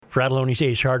Frattallone's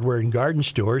Ace Hardware and Garden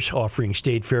Stores, offering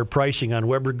state fair pricing on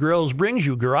Weber grills, brings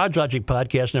you Garage Logic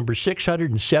Podcast number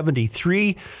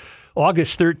 673,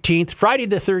 August 13th, Friday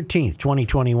the 13th,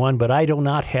 2021, but I do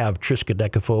not have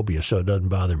triskaidekaphobia, so it doesn't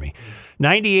bother me.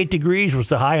 98 degrees was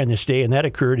the high on this day, and that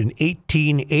occurred in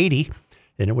 1880,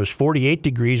 and it was 48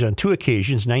 degrees on two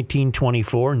occasions,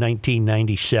 1924 and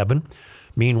 1997.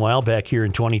 Meanwhile, back here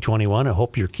in 2021, I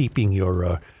hope you're keeping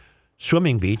your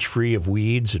swimming beach free of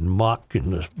weeds and muck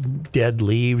and the dead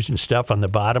leaves and stuff on the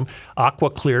bottom.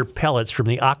 AquaClear pellets from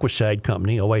the Aquaside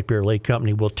Company, a White Bear Lake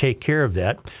company, will take care of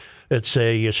that. It's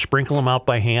you sprinkle them out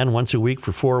by hand once a week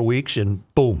for 4 weeks, and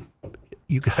boom,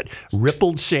 you got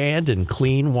rippled sand and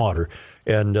clean water.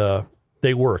 And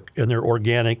they work, and they're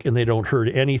organic, and they don't hurt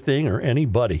anything or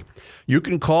anybody. You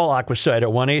can call Aquaside at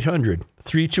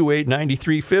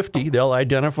 1-800-328-9350. They'll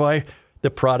identify the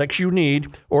products you need,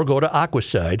 or go to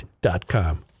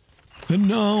aquaside.com. And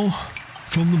now,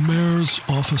 from the mayor's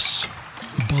office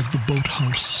above the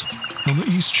boathouse on the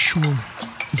east shore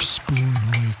of Spoon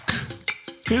Lake,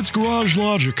 it's Garage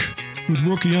Logic with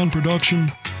Rookie on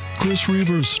production, Chris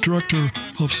Reavers, director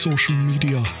of social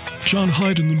media, John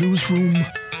Hyde in the newsroom,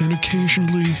 and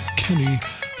occasionally Kenny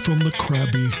from the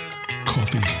Krabby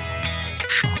Coffee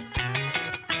Shop.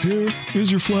 Here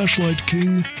is your flashlight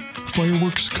king,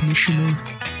 fireworks commissioner,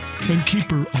 and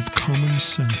keeper of common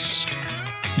sense,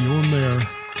 your mayor,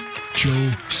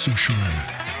 Joe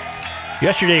Soucheray.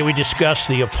 Yesterday we discussed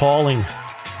the appalling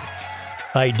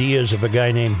ideas of a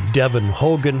guy named Devin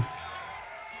Hogan,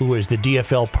 who is the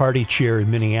DFL party chair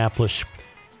in Minneapolis.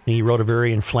 And he wrote a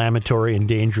very inflammatory and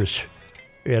dangerous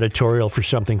editorial for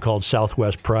something called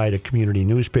Southwest Pride, a community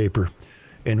newspaper,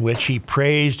 in which he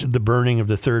praised the burning of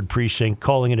the 3rd Precinct,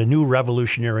 calling it a new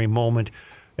revolutionary moment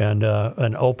and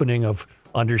an opening of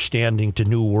understanding to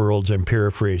new worlds, I'm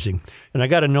paraphrasing. And I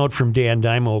got a note from Dan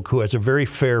Dymoke, who has a very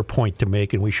fair point to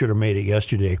make, and we should have made it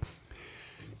yesterday.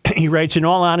 He writes, in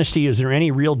all honesty, is there any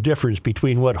real difference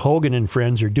between what Hogan and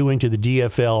friends are doing to the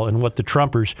DFL and what the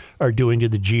Trumpers are doing to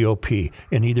the GOP?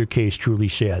 In either case, truly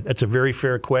sad. That's a very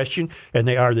fair question, and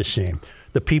they are the same.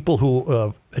 The people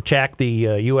who attacked the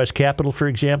U.S. Capitol, for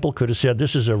example, could have said,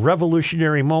 this is a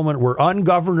revolutionary moment. We're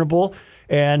ungovernable,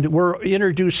 and we're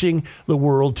introducing the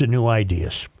world to new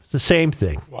ideas. The same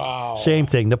thing. Wow. Same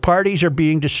thing. The parties are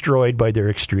being destroyed by their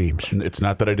extremes. It's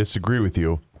not that I disagree with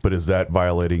you, but is that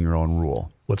violating your own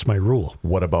rule? What's my rule?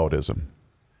 Whataboutism.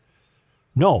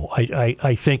 No,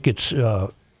 I think it's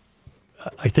an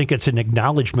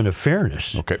acknowledgement of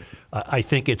fairness. Okay. I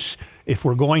think it's, if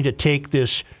we're going to take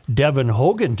this Devin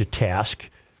Hogan to task,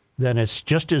 then it's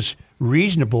just as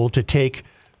reasonable to take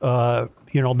the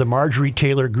Marjorie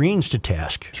Taylor Greens to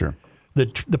task. Sure.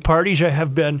 The parties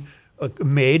have been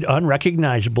made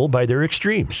unrecognizable by their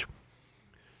extremes.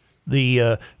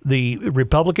 The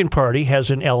Republican Party has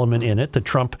an element in it, the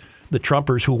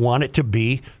Trumpers who want it to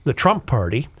be the Trump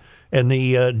Party, and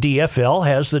the DFL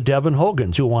has the Devin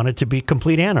Hogans who want it to be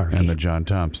complete anarchy. And the John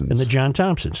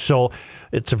Thompsons. So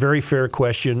it's a very fair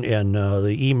question, and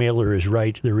the emailer is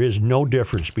right. There is no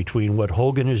difference between what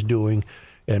Hogan is doing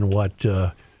and what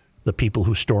the people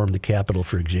who stormed the Capitol,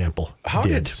 for example, How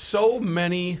did so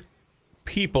many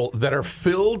people that are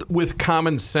filled with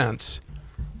common sense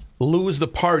lose the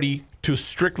party to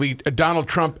strictly Donald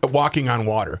Trump walking on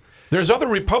water? There's other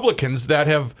Republicans that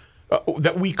have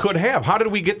that we could have. How did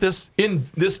we get this in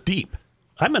this deep?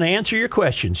 I'm going to answer your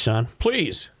question, son.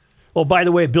 Please. Oh, by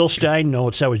the way, Bill Stein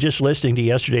notes, I was just listening to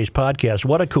yesterday's podcast.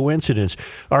 What a coincidence.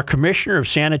 Our commissioner of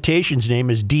sanitation's name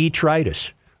is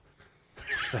Detritus.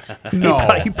 No.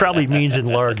 He probably means in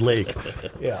Lard Lake.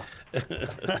 Yeah.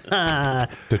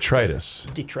 Detritus.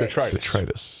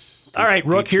 All right,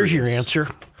 Rook, here's your answer.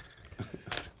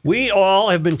 We all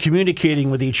have been communicating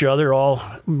with each other all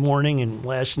morning and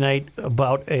last night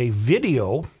about a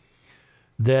video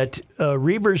that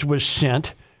Reavers was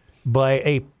sent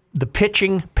by the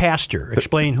pitching pastor.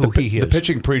 Explain who he is. The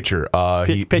pitching preacher.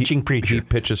 Pitching preacher. He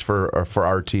pitches for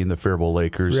our team, the Faribault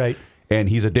Lakers. Right. And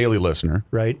he's a daily listener.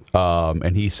 Right.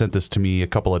 And he sent this to me a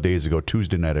couple of days ago,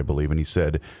 Tuesday night, I believe, and he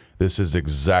said, this is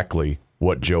exactly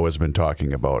what Joe has been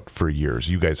talking about for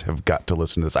years. You guys have got to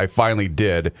listen to this. I finally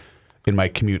did in my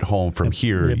commute home from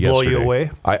here Did it yesterday. blow you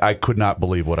away? I could not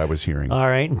believe what I was hearing. All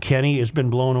right, and Kenny has been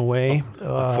blown away.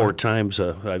 4 times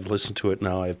I've listened to it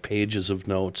now. I have pages of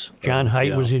notes. John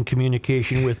Haidt was in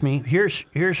communication with me.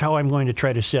 Here's how I'm going to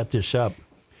try to set this up.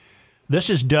 This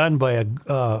is done by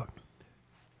a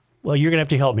well, you're going to have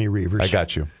to help me, Reavers. I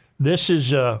got you. This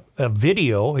is a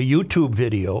video, a YouTube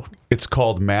video. It's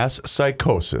called Mass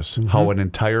Psychosis, How an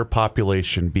Entire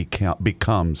Population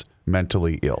Becomes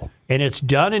Mentally Ill. And it's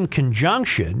done in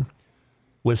conjunction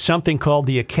with something called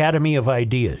the Academy of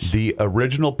Ideas. The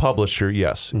original publisher,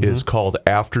 yes, is called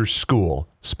After School,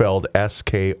 spelled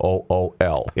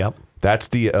Skool. Yep. That's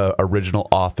the original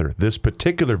author. This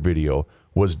particular video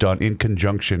was done in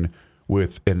conjunction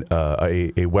with a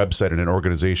website and an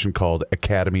organization called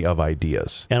Academy of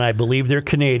Ideas. And I believe they're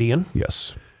Canadian.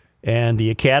 Yes. And the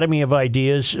Academy of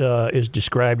Ideas is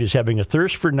described as having a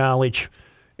thirst for knowledge,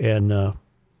 and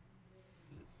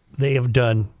they have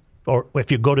done, or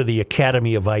if you go to the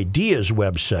Academy of Ideas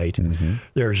website,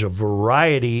 there's a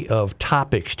variety of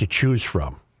topics to choose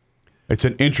from. It's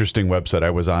an interesting website. I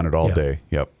was on it all day.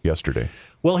 Yep, yesterday.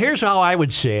 Well, here's how I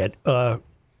would say it.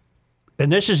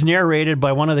 And this is narrated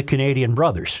by one of the Canadian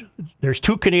brothers. There's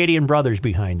two Canadian brothers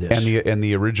behind this. And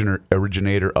the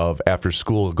originator of After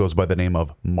School goes by the name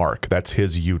of Mark. That's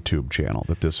his YouTube channel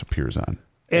that this appears on.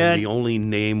 And the only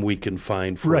name we can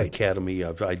find for Right. Academy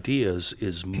of Ideas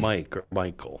is Mike or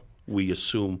Michael. We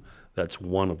assume that's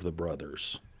one of the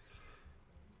brothers.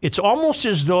 It's almost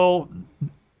as though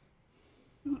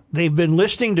they've been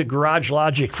listening to Garage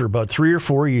Logic for about 3 or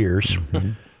 4 years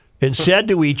and said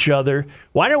to each other,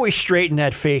 why don't we straighten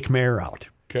that fake mayor out?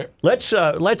 Okay. Let's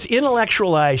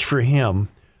intellectualize for him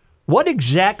what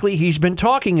exactly he's been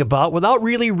talking about without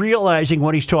really realizing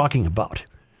what he's talking about.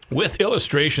 With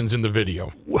illustrations in the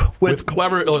video. With With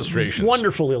clever illustrations.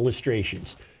 wonderful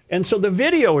illustrations. And so the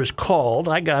video is called,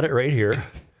 I got it right here.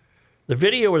 The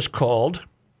video is called,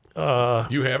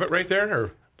 You have it right there?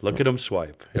 Or? Look at him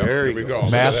swipe. Yep, There here you we go. go.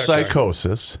 Mass Look at that guy.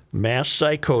 psychosis. Mass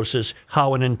Psychosis,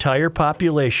 How an Entire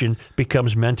Population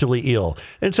Becomes Mentally Ill.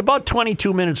 And it's about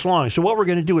 22 minutes long. So what we're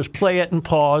going to do is play it and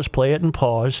pause.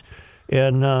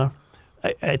 And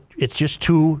it's just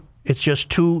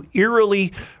too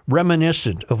eerily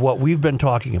reminiscent of what we've been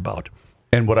talking about.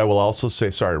 And what I will also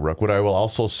say, sorry, Rook, what I will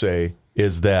also say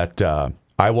is that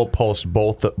I will post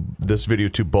this video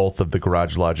to both of the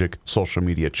Garage Logic social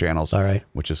media channels. All right.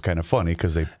 Which is kind of funny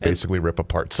because they basically rip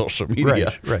apart social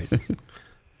media. Right.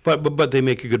 But they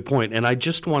make a good point, and I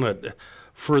just want to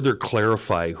further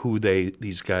clarify who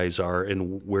these guys are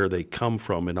and where they come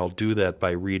from, and I'll do that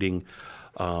by reading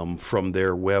from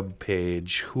their web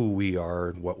page who we are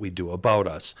and what we do about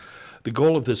us. The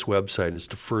goal of this website is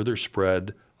to further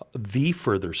spread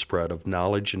of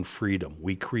knowledge and freedom.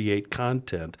 We create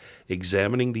content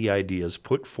examining the ideas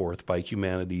put forth by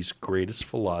humanity's greatest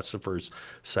philosophers,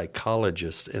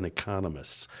 psychologists, and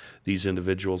economists. These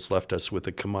individuals left us with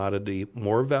a commodity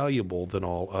more valuable than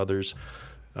all others,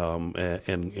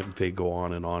 and they go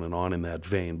on and on and on in that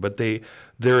vein. But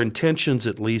their intentions,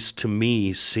 at least to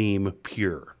me, seem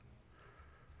pure.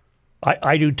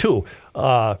 I do too.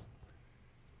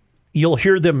 You'll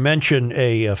hear them mention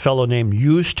a fellow named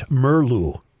Joost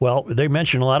Merlu. Well, they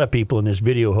mention a lot of people in this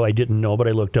video who I didn't know, but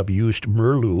I looked up Joost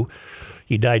Merlu.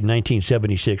 He died in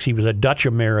 1976. He was a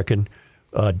Dutch-American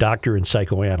doctor and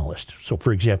psychoanalyst. So,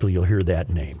 for example, you'll hear that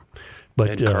name.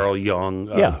 But And Carl Jung.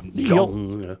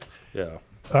 Jung. Yeah.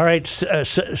 All right,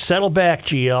 settle back,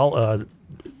 GL.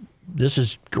 This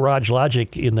is Garage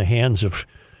Logic in the hands of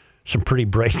some pretty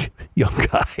bright young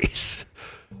guys.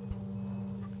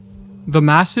 The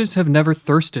masses have never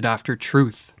thirsted after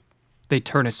truth. They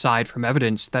turn aside from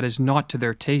evidence that is not to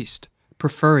their taste,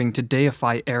 preferring to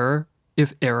deify error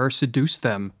if error seduce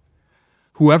them.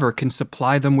 Whoever can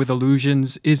supply them with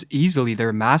illusions is easily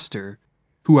their master.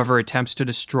 Whoever attempts to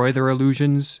destroy their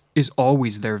illusions is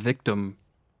always their victim.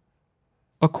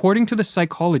 According to the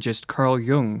psychologist Carl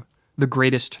Jung, the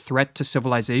greatest threat to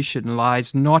civilization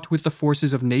lies not with the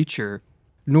forces of nature,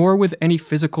 nor with any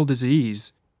physical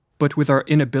disease, but with our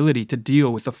inability to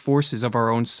deal with the forces of our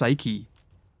own psyche.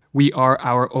 We are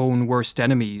our own worst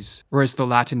enemies, or as the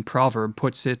Latin proverb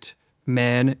puts it,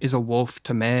 man is a wolf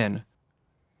to man.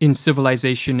 In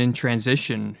Civilization in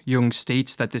Transition, Jung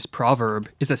states that this proverb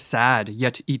is a sad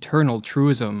yet eternal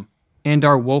truism, and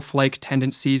our wolf-like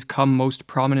tendencies come most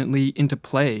prominently into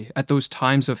play at those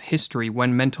times of history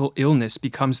when mental illness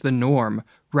becomes the norm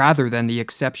rather than the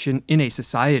exception in a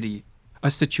society,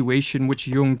 a situation which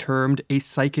Jung termed a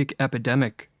psychic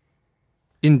epidemic.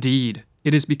 Indeed,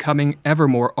 it is becoming ever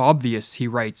more obvious, he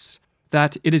writes,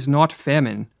 that it is not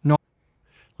famine,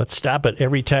 Let's stop it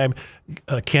every time.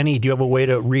 Kenny, do you have a way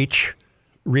to reach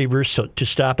Reavers to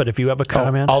stop it if you have a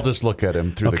comment? I'll just look at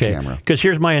him through the camera. Because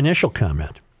here's my initial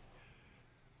comment.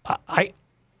 I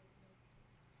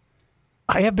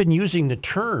have been using the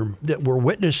term that we're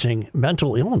witnessing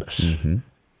mental illness.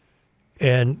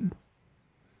 And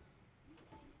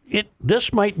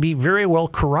this might be very well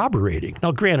corroborating.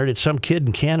 Now, granted, it's some kid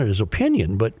in Canada's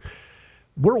opinion, but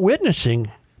we're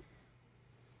witnessing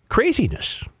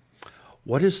craziness.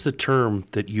 What is the term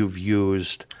that you've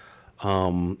used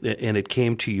and it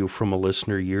came to you from a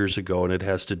listener years ago, and it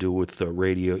has to do with the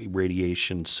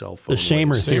radiation, cell phone. The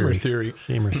Samer waves. theory.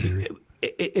 Samer theory.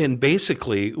 And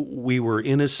basically, we were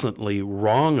innocently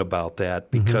wrong about that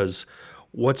because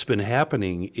what's been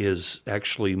happening is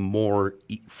actually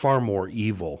far more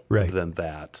evil than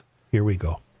that. Here we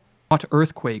go. Not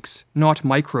earthquakes, not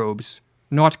microbes,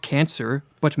 not cancer,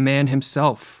 but man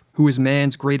himself, who is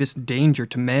man's greatest danger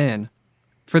to man,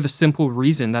 for the simple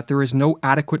reason that there is no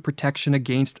adequate protection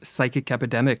against psychic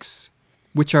epidemics,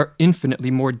 which are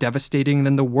infinitely more devastating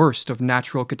than the worst of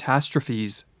natural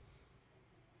catastrophes.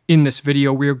 In this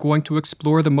video, we are going to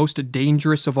explore the most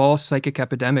dangerous of all psychic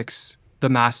epidemics, the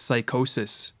mass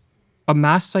psychosis. A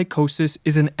mass psychosis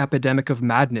is an epidemic of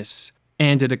madness,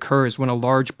 and it occurs when a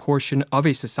large portion of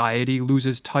a society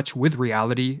loses touch with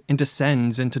reality and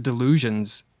descends into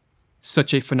delusions.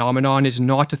 Such a phenomenon is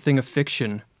not a thing of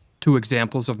fiction. Two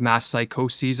examples of mass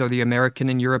psychoses are the American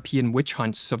and European witch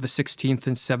hunts of the 16th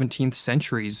and 17th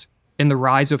centuries, and the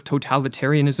rise of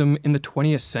totalitarianism in the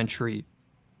 20th century.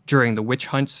 During the witch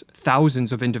hunts,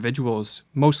 thousands of individuals,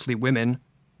 mostly women,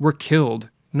 were killed,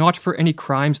 not for any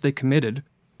crimes they committed,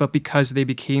 but because they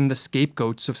became the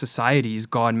scapegoats of societies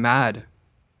gone mad.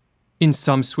 In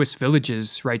some Swiss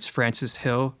villages, writes Francis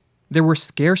Hill, there were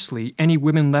scarcely any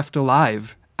women left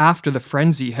alive after the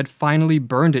frenzy had finally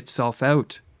burned itself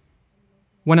out.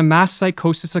 When a mass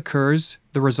psychosis occurs,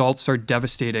 the results are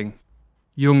devastating.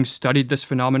 Jung studied this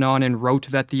phenomenon and wrote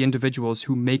that the individuals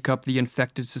who make up the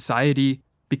infected society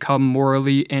become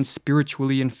morally and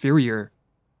spiritually inferior.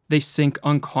 They sink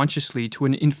unconsciously to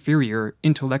an inferior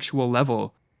intellectual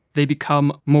level. They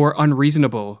become more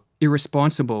unreasonable,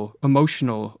 irresponsible,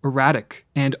 emotional, erratic,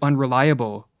 and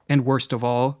unreliable, and worst of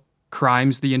all,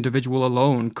 crimes the individual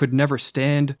alone could never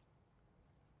stand.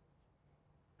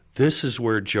 This is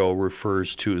where Joe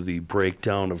refers to the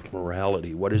breakdown of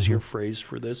morality. What is your phrase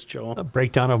for this, Joe? A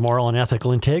breakdown of moral and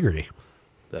ethical integrity.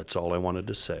 That's all I wanted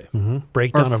to say.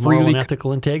 Breakdown of moral and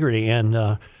ethical integrity, and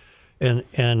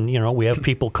you know, we have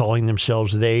people calling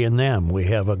themselves they and them. We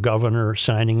have a governor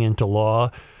signing into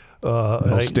law.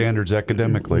 No standards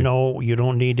academically. No, you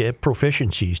don't need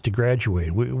proficiencies to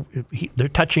graduate. They're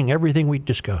touching everything we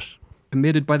discuss.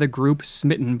 Committed by the group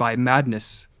smitten by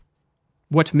madness.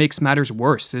 What makes matters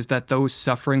worse is that those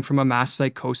suffering from a mass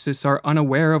psychosis are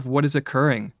unaware of what is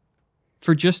occurring.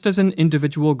 For just as an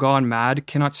individual gone mad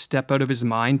cannot step out of his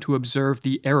mind to observe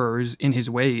the errors in his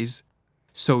ways,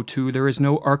 so too there is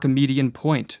no Archimedean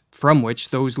point from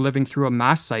which those living through a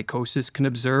mass psychosis can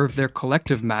observe their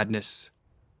collective madness.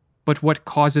 But what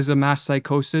causes a mass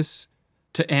psychosis?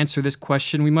 To answer this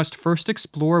question, we must first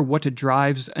explore what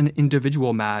drives an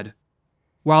individual mad.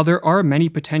 While there are many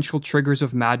potential triggers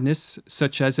of madness,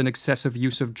 such as an excessive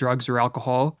use of drugs or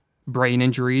alcohol, brain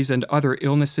injuries, and other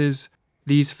illnesses,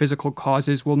 these physical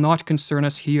causes will not concern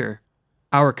us here.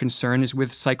 Our concern is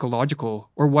with psychological,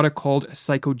 or what are called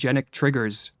psychogenic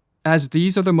triggers, as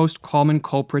these are the most common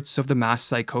culprits of the mass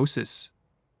psychosis.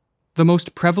 The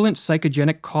most prevalent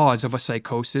psychogenic cause of a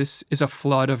psychosis is a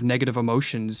flood of negative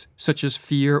emotions, such as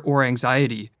fear or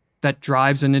anxiety, that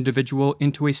drives an individual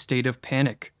into a state of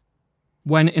panic.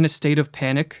 When in a state of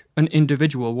panic, an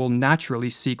individual will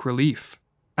naturally seek relief,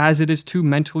 as it is too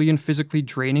mentally and physically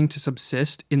draining to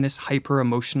subsist in this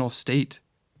hyper-emotional state.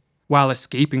 While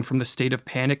escaping from the state of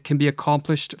panic can be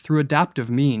accomplished through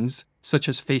adaptive means, such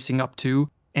as facing up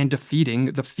to and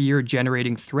defeating the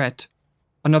fear-generating threat,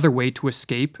 another way to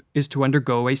escape is to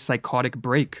undergo a psychotic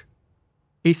break.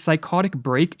 A psychotic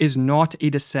break is not a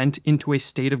descent into a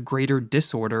state of greater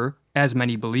disorder, as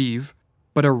many believe,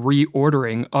 but a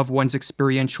reordering of one's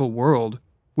experiential world,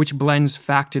 which blends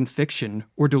fact and fiction,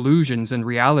 or delusions and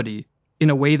reality, in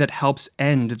a way that helps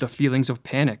end the feelings of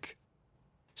panic.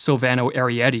 Silvano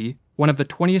Arietti, one of the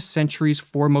 20th century's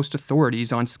foremost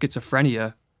authorities on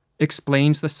schizophrenia,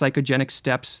 explains the psychogenic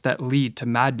steps that lead to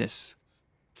madness.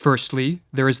 Firstly,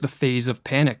 there is the phase of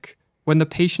panic, when the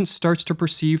patient starts to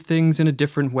perceive things in a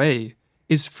different way,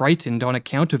 is frightened on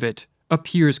account of it,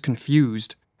 appears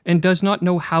confused, and does not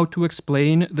know how to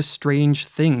explain the strange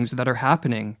things that are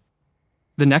happening.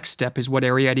 The next step is what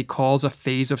Arietti calls a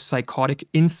phase of psychotic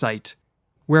insight,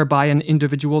 whereby an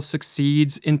individual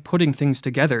succeeds in putting things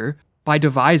together by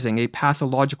devising a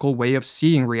pathological way of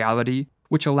seeing reality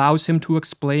which allows him to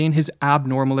explain his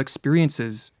abnormal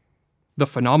experiences. The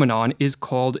phenomenon is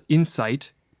called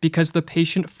insight because the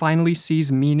patient finally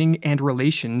sees meaning and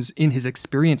relations in his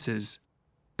experiences.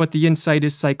 But the insight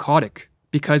is psychotic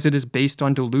because it is based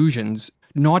on delusions,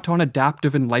 not on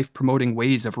adaptive and life-promoting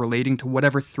ways of relating to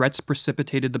whatever threats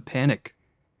precipitated the panic.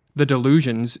 The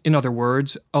delusions, in other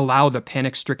words, allow the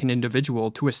panic-stricken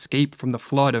individual to escape from the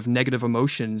flood of negative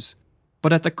emotions,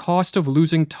 but at the cost of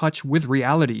losing touch with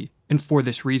reality, and for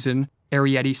this reason,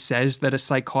 Arrietty says that a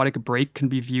psychotic break can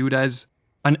be viewed as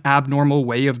an abnormal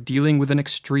way of dealing with an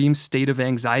extreme state of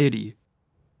anxiety.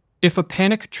 If a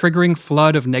panic-triggering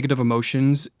flood of negative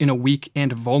emotions in a weak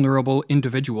and vulnerable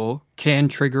individual can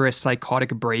trigger a psychotic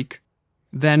break,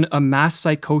 then a mass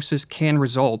psychosis can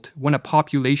result when a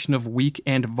population of weak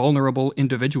and vulnerable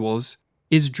individuals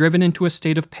is driven into a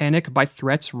state of panic by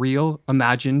threats real,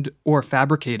 imagined, or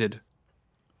fabricated.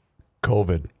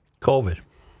 COVID.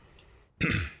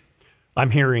 I'm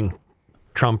hearing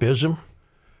Trumpism,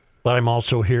 but I'm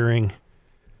also hearing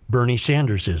Bernie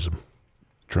Sandersism.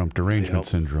 Trump derangement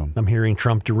syndrome. I'm hearing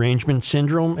Trump derangement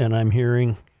syndrome, and I'm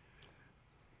hearing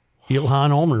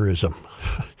Ilhan Omerism.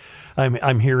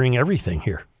 I'm hearing everything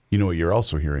here. You know what you're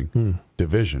also hearing?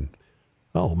 Division.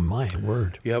 Oh, my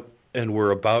word. Yep. And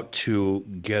we're about to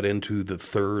get into the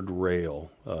third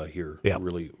rail here,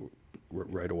 really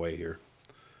right away here.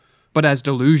 But as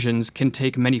delusions can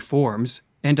take many forms,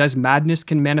 and as madness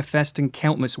can manifest in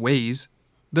countless ways,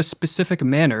 the specific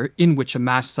manner in which a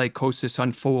mass psychosis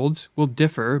unfolds will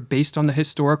differ based on the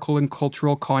historical and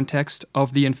cultural context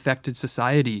of the infected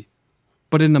society.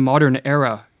 But in the modern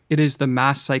era, it is the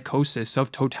mass psychosis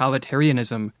of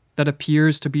totalitarianism that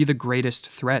appears to be the greatest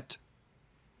threat.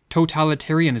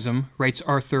 Totalitarianism, writes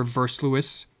Arthur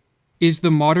Versluis, is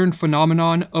the modern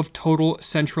phenomenon of total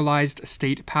centralized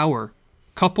state power,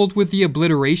 coupled with the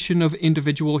obliteration of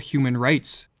individual human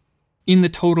rights. In the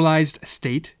totalized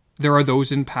state, there are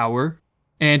those in power,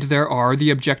 and there are the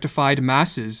objectified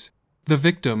masses, the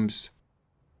victims.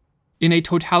 In a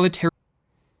totalitarian...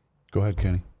 Go ahead,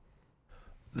 Kenny.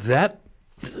 That's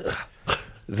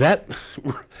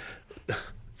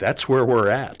where we're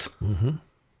at. Mm-hmm.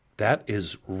 That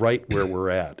is right where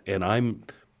we're at. And I'm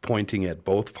pointing at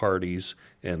both parties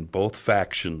and both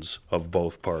factions of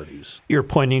both parties. You're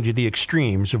pointing to the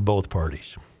extremes of both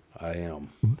parties. I am.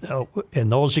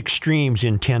 And those extremes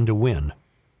intend to win.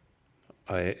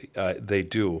 They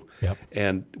do. Yep.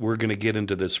 And we're going to get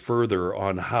into this further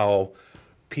on how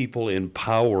people in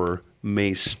power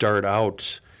may start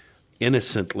out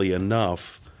innocently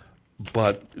enough,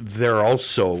 but they're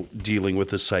also dealing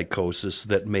with a psychosis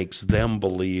that makes them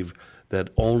believe that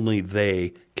only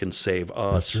they can save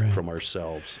us from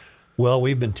ourselves. Well,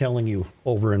 we've been telling you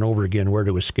over and over again where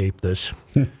to escape this.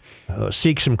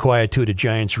 Seek some quietude at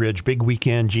Giants Ridge. Big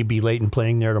weekend. G.B. Layton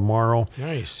playing there tomorrow.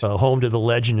 Nice. Home to the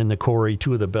Legend and the Quarry,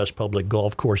 two of the best public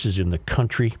golf courses in the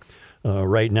country.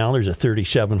 Right now, there's a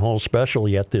 37-hole special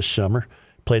yet this summer.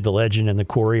 Played the Legend and the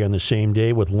Quarry on the same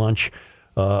day with lunch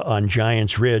on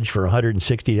Giants Ridge for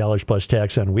 $160 plus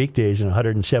tax on weekdays and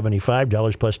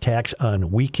 $175 plus tax on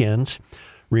weekends.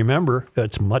 Remember,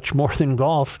 it's much more than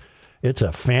golf. It's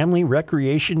a family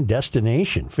recreation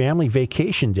destination, family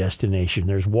vacation destination.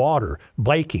 There's water,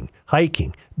 biking,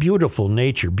 hiking, beautiful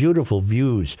nature, beautiful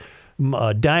views,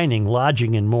 dining,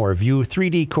 lodging, and more. View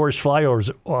 3D course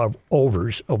flyovers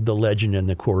of the Legend and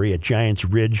the Quarry at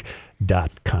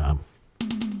giantsridge.com.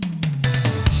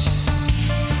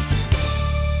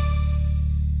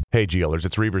 Hey GLers,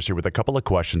 it's Reavers here with a couple of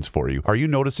questions for you. Are you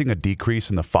noticing a decrease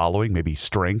in the following? Maybe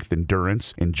strength,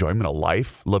 endurance, enjoyment of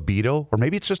life, libido, or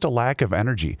maybe it's just a lack of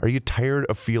energy. Are you tired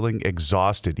of feeling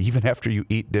exhausted even after you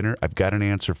eat dinner? I've got an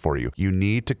answer for you. You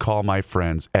need to call my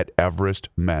friends at Everest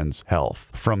Men's Health.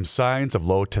 From signs of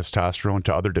low testosterone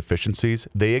to other deficiencies,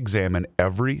 they examine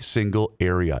every single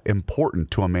area important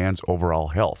to a man's overall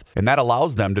health. And that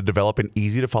allows them to develop an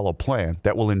easy-to-follow plan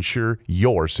that will ensure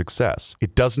your success.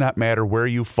 It does not matter where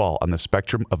you fall on the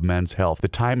spectrum of men's health. The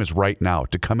time is right now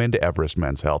to come into Everest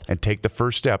Men's Health and take the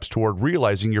first steps toward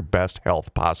realizing your best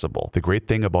health possible. The great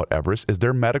thing about Everest is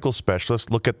their medical specialists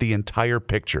look at the entire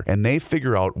picture and they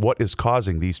figure out what is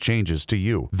causing these changes to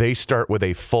you. They start with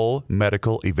a full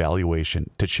medical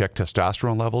evaluation to check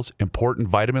testosterone levels, important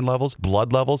vitamin levels,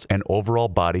 blood levels, and overall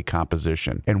body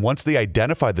composition. And once they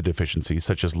identify the deficiencies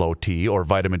such as low T or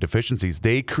vitamin deficiencies,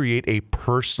 they create a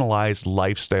personalized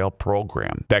lifestyle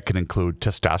program that can include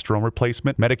testosterone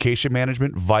replacement, medication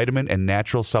management, vitamin and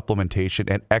natural supplementation,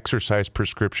 and exercise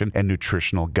prescription and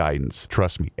nutritional guidance.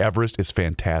 Trust me, Everest is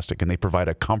fantastic and they provide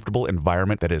a comfortable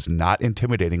environment that is not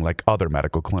intimidating like other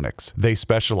medical clinics. They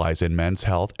specialize in men's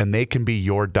health and they can be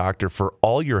your doctor for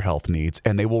all your health needs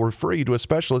and they will refer you to a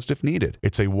specialist if needed.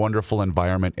 It's a wonderful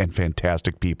environment and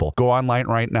fantastic people. Go online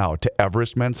right now to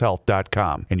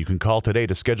everestmenshealth.com and you can call today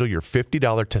to schedule your $50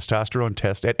 testosterone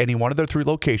test at any one of their 3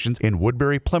 locations in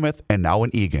Woodbury, Plymouth, and now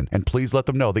in Eagan. And please let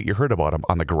them know that you heard about them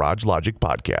on the Garage Logic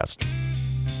podcast.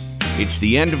 It's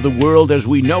the end of the world as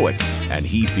we know it, and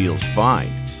he feels fine.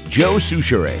 Joe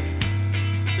Souchere.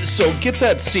 So get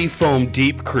that Seafoam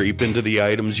Deep Creep into the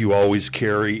items you always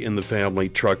carry in the family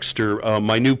truckster.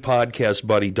 My new podcast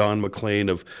buddy, Dawn McLean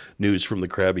of News from the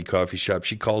Krabby Coffee Shop,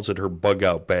 she calls it her bug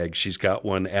out bag. She's got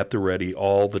one at the ready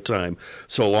all the time.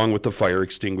 So along with the fire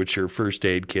extinguisher, first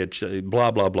aid kit,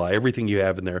 blah, blah, blah, everything you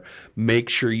have in there, make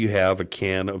sure you have a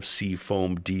can of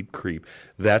Seafoam Deep Creep.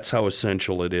 That's how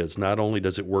essential it is. Not only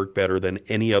does it work better than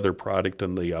any other product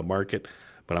on the market,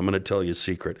 but I'm going to tell you a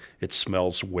secret. It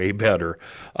smells way better.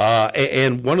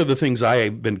 And one of the things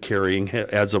I've been carrying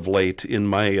as of late in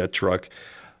my truck,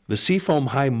 the Seafoam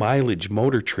High Mileage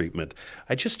Motor Treatment.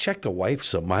 I just checked the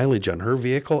wife's mileage on her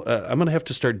vehicle. I'm going to have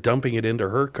to start dumping it into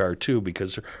her car, too,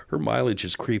 because her mileage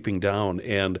is creeping down.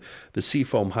 And the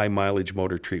Seafoam High Mileage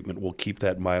Motor Treatment will keep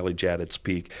that mileage at its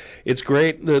peak. It's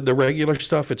great. The regular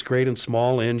stuff, it's great in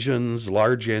small engines,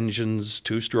 large engines,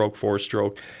 2-stroke,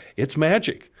 4-stroke. It's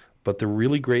magic. But the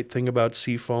really great thing about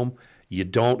Seafoam, you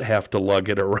don't have to lug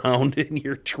it around in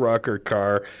your truck or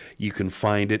car. You can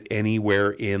find it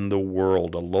anywhere in the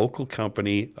world. A local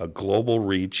company, a global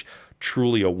reach,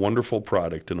 truly a wonderful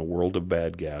product in a world of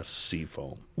bad gas,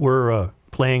 Seafoam. We're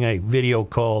playing a video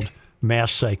called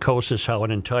Mass Psychosis, how an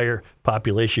entire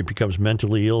population becomes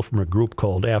mentally ill from a group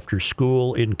called After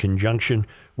School in conjunction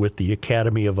with the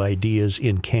Academy of Ideas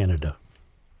in Canada.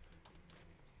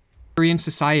 In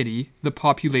society, the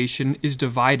population is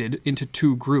divided into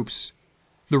two groups,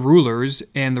 the rulers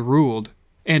and the ruled,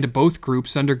 and both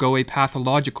groups undergo a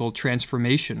pathological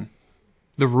transformation.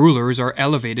 The rulers are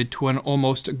elevated to an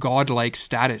almost godlike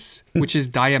status, which is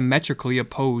diametrically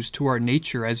opposed to our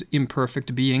nature as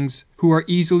imperfect beings who are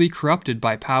easily corrupted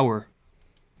by power.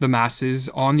 The masses,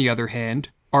 on the other hand,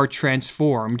 are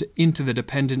transformed into the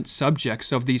dependent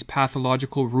subjects of these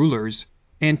pathological rulers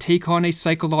and take on a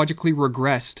psychologically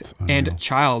regressed and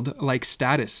childlike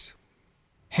status.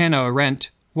 Hannah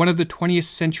Arendt, one of the 20th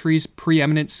century's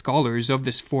preeminent scholars of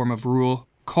this form of rule,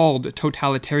 called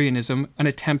totalitarianism an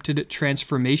attempted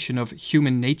transformation of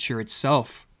human nature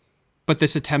itself. But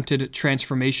this attempted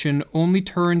transformation only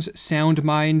turns sound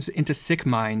minds into sick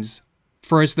minds.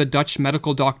 For as the Dutch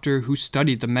medical doctor who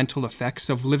studied the mental effects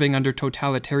of living under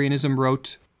totalitarianism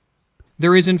wrote,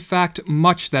 "There is in fact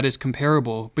much that is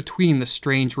comparable between the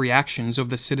strange reactions of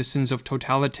the citizens of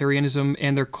totalitarianism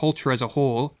and their culture as a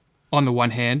whole, on the one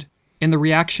hand, and the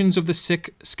reactions of the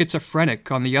sick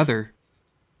schizophrenic on the other.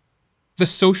 The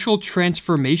social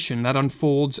transformation that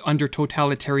unfolds under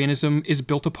totalitarianism is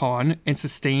built upon and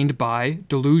sustained by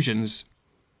delusions.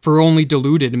 For only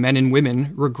deluded men and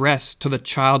women regress to the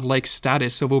childlike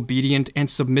status of obedient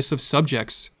and submissive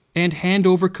subjects, and hand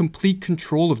over complete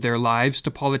control of their lives to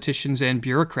politicians and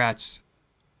bureaucrats."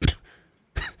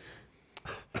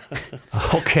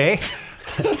 Okay.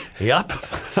 Yep.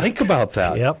 Think about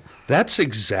that. Yep. That's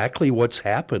exactly what's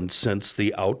happened since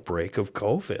the outbreak of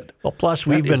COVID. Well, plus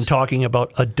we've been talking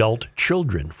about adult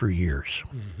children for years.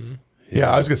 Mm-hmm. Yeah,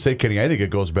 I was going to say, Kenny, I think it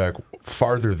goes back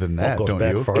farther than that, Well, it goes don't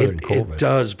back you? farther than COVID. It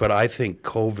does, but I think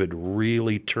COVID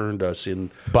really turned us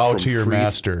in. Bow from to your free-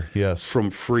 master, yes. From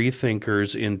free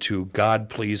thinkers into God,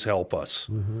 please help us.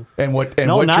 Mm-hmm. And what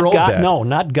No, not drove God. that? No,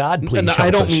 not God. Please No, help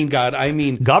I don't us. mean God. I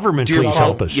mean Government, dear please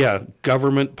help us. Yeah,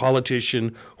 government,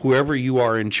 politician, whoever you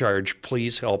are in charge,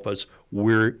 please help us.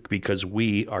 Because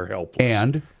we are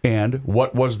helpless. And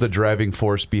what was the driving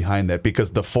force behind that?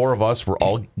 Because the four of us were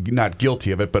all not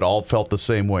guilty of it, but all felt the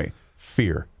same way.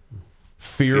 Fear.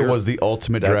 Fear was the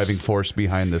ultimate driving force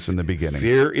behind this in the beginning.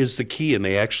 Fear is the key, and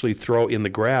they actually throw in the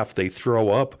graph. They throw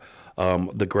up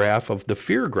the graph of the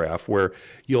fear graph, where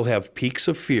you'll have peaks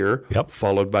of fear,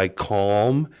 followed by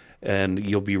calm, and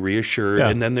you'll be reassured. Yeah.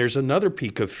 And then there's another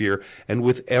peak of fear. And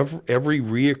with every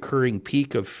reoccurring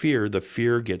peak of fear, the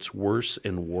fear gets worse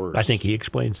and worse. I think he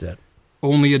explains that.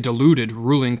 Only a deluded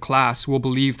ruling class will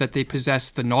believe that they possess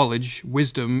the knowledge,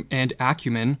 wisdom, and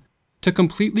acumen to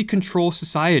completely control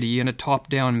society in a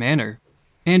top-down manner.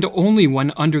 And only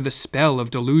when under the spell of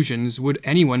delusions would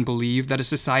anyone believe that a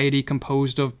society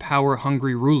composed of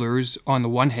power-hungry rulers on the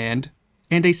one hand,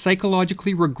 and a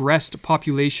psychologically regressed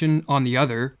population on the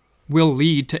other, will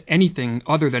lead to anything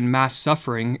other than mass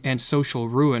suffering and social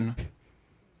ruin.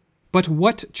 But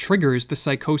what triggers the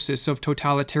psychosis of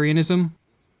totalitarianism?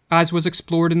 As was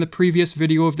explored in the previous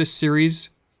video of this series,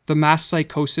 the mass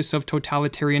psychosis of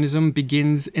totalitarianism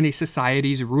begins in a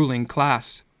society's ruling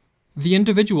class. The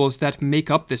individuals that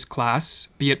make up this class,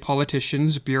 be it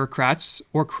politicians, bureaucrats,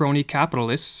 or crony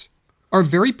capitalists, are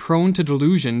very prone to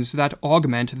delusions that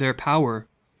augment their power,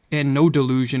 and no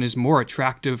delusion is more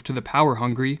attractive to the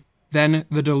power-hungry than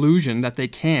the delusion that they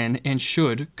can and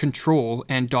should control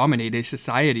and dominate a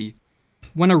society.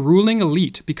 When a ruling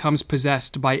elite becomes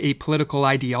possessed by a political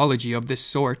ideology of this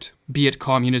sort, be it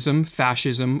communism,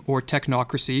 fascism, or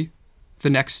technocracy, the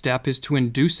next step is to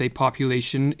induce a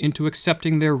population into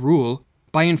accepting their rule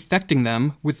by infecting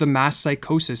them with the mass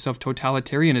psychosis of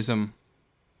totalitarianism.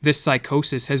 This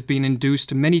psychosis has been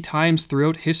induced many times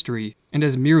throughout history, and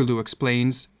as Mirlu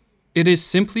explains, it is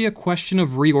simply a question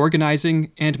of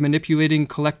reorganizing and manipulating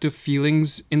collective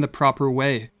feelings in the proper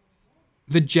way.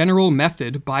 The general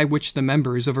method by which the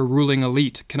members of a ruling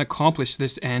elite can accomplish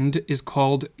this end is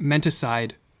called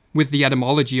menticide, with the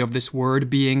etymology of this word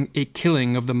being a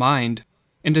killing of the mind,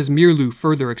 and as Mirlu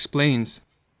further explains,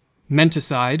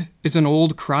 menticide is an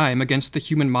old crime against the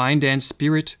human mind and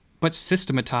spirit, but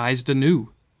systematized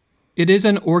anew. It is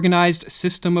an organized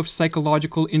system of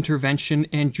psychological intervention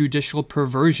and judicial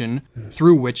perversion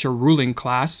through which a ruling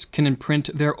class can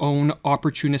imprint their own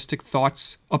opportunistic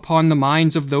thoughts upon the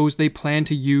minds of those they plan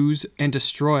to use and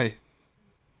destroy.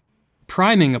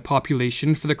 Priming a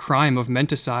population for the crime of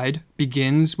menticide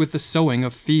begins with the sowing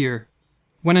of fear.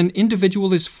 When an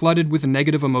individual is flooded with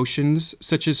negative emotions,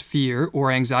 such as fear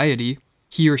or anxiety,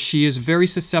 he or she is very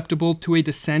susceptible to a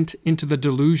descent into the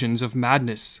delusions of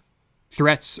madness.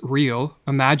 Threats, real,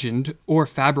 imagined, or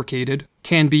fabricated,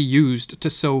 can be used to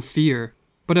sow fear,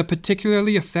 but a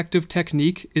particularly effective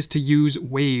technique is to use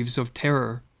waves of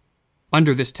terror.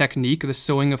 Under this technique, the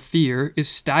sowing of fear is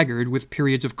staggered with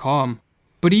periods of calm,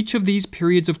 but each of these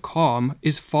periods of calm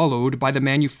is followed by the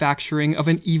manufacturing of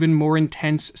an even more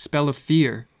intense spell of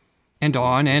fear, and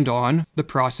on the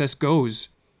process goes.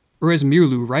 Or as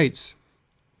Mirlu writes,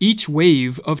 each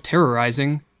wave of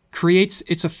terrorizing creates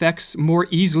its effects more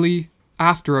easily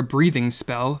after a breathing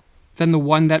spell than the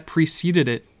one that preceded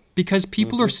it, because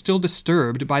people are still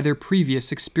disturbed by their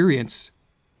previous experience.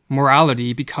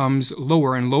 Morality becomes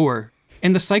lower and lower,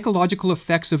 and the psychological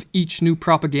effects of each new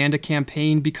propaganda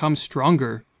campaign become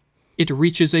stronger. It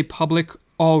reaches a public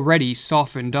already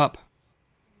softened up.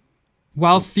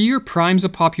 While fear primes a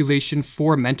population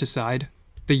for menticide,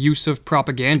 the use of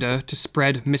propaganda to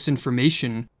spread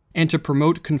misinformation and to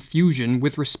promote confusion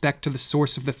with respect to the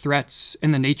source of the threats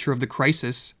and the nature of the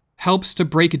crisis helps to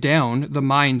break down the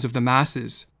minds of the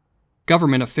masses.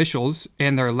 Government officials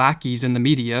and their lackeys in the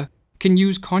media can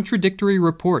use contradictory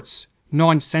reports,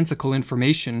 nonsensical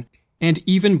information, and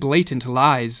even blatant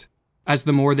lies. As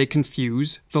the more they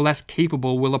confuse, the less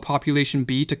capable will a population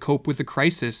be to cope with the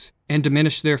crisis and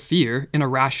diminish their fear in a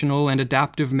rational and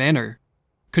adaptive manner.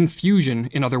 Confusion,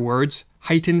 in other words,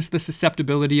 heightens the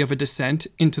susceptibility of a descent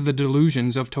into the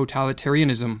delusions of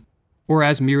totalitarianism. Or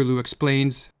as Mirlu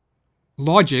explains,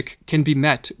 logic can be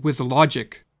met with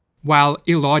logic, while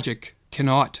illogic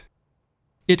cannot.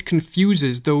 It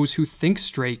confuses those who think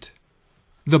straight.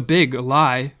 The big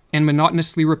lie and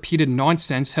monotonously repeated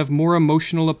nonsense have more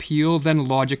emotional appeal than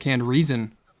logic and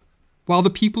reason. While the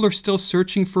people are still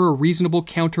searching for a reasonable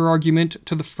counter-argument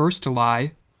to the first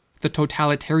lie, the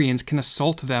totalitarians can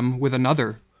assault them with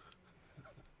another.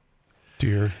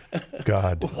 Dear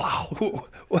God. Wow.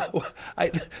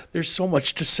 There's so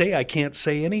much to say, I can't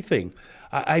say anything.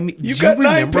 I mean, You've got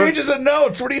 9 pages of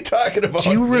notes. What are you talking about?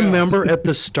 Do you remember at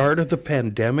the start of the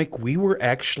pandemic, we were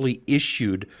actually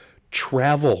issued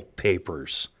travel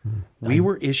papers. We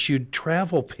were issued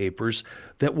travel papers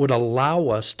that would allow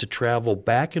us to travel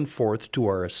back and forth to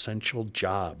our essential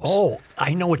jobs. Oh,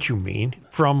 I know what you mean.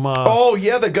 From Oh,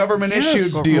 yeah, the government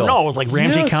issued deal. No, like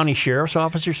Ramsey Yes. County Sheriff's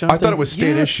Office or something. I thought it was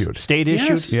state Yes. issued. state issued.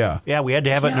 Yes. Yeah. Yeah, we had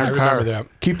to have it in our Yes. car. Remember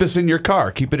that. Keep this in your car.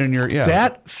 Keep it in your, yeah.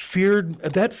 That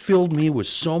filled me with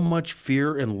so much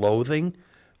fear and loathing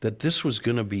that this was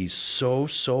going to be so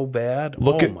bad.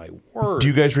 Look oh at- my word. Do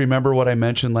you guys remember what I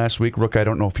mentioned last week? Rook, I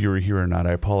don't know if you were here or not.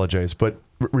 I apologize. But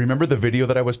remember the video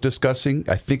that I was discussing?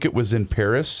 I think it was in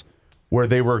Paris where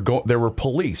there were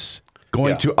police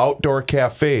going Yeah. to outdoor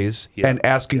cafes Yeah. and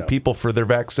asking Yeah. people for their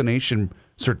vaccination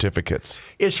certificates.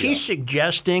 Is he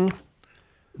suggesting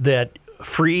that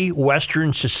free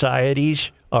Western societies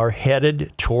are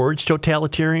headed towards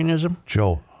totalitarianism?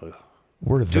 Joe,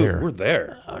 we're there. Dude, we're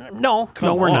there. No,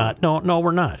 we're on. not. No,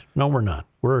 we're not. No, we're not.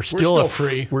 We're still, still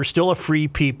free. We're still a free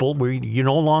people. You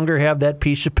no longer have that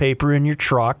piece of paper in your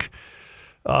truck.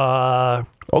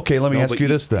 Okay, let me ask but you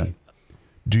you- this then.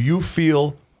 Do you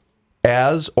feel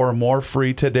as or more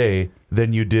free today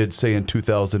than you did, say, in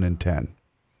 2010?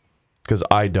 Because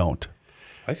I don't.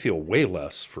 I feel way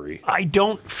less free. I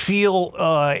don't feel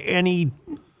any.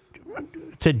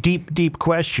 It's a deep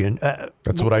question.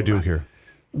 That's what I do here.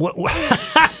 What,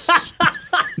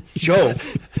 Joe,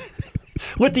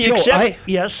 with the Joe, exception,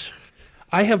 yes.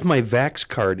 I have my Vax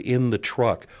card in the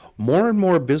truck. more and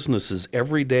more businesses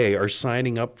every day are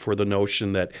signing up for the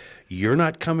notion that you're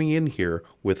not coming in here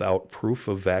without proof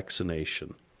of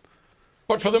vaccination.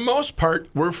 But for the most part,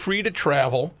 we're free to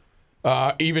travel,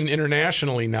 even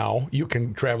internationally now. You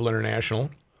can travel international.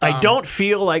 I don't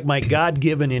feel like my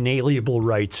God-given inalienable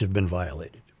rights have been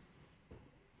violated.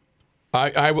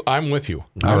 I'm with you.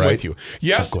 I'm with you.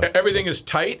 Yes, everything is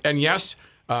tight, and yes,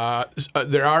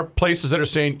 there are places that are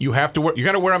saying you have to wear. You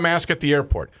got to wear a mask at the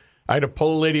airport. I had to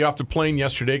pull a lady off the plane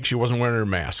yesterday because she wasn't wearing her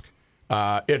mask.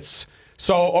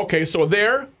 So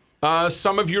there.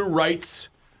 Some of your rights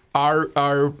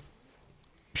are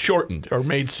shortened or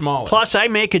made smaller. Plus, I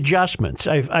make adjustments.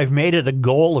 I've made it a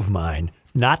goal of mine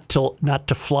not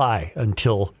to fly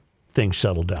until things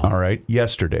settle down. All right.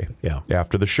 Yesterday, Yeah.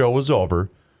 after the show was over,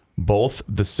 both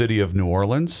the city of New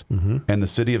Orleans and the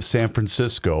city of San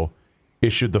Francisco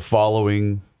issued the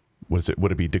following, would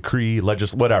it be decree,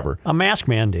 whatever. A mask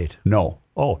mandate. No.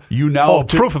 Oh. You now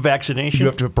proof of vaccination? You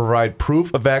have to provide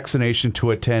proof of vaccination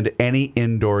to attend any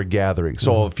indoor gathering.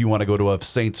 So if you want to go to a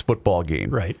Saints football game,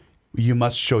 Right. you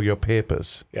must show your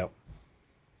papers. Yep.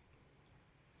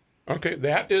 Okay,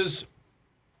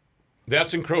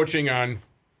 that's encroaching on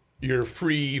your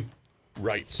free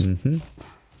rights.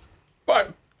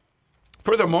 But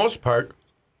for the most part,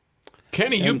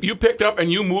 Kenny, you picked up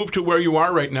and you moved to where you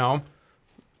are right now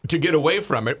to get away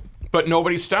from it, but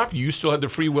nobody stopped you. You still had the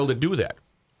free will to do that.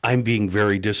 I'm being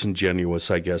very disingenuous,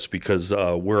 I guess, because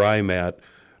where I'm at,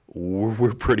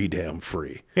 we're pretty damn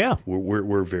free. Yeah.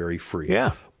 We're very free.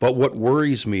 Yeah. But what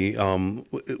worries me,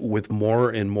 with more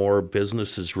and more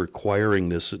businesses requiring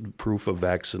this proof of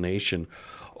vaccination,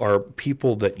 are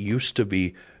people that used to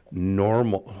be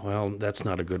normal. Well, that's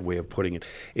not a good way of putting it.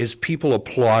 Is people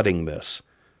applauding this?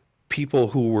 People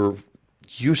who were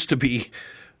used to be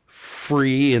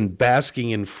free and basking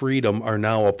in freedom are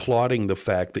now applauding the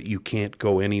fact that you can't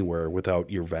go anywhere without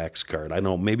your Vax card. I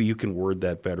know, maybe you can word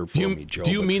that better for me, Joe.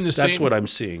 Do you mean the That's same? what I'm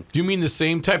seeing. Do you mean the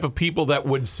same type of people that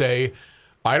would say,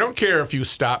 "I don't care if you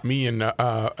stop me and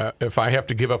if I have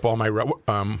to give up all my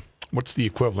what's the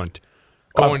equivalent?"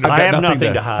 I have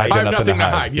nothing to hide. I have nothing to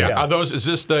hide. Yeah. Yeah. Are those? Is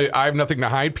this the "I have nothing to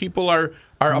hide"? People are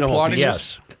applauding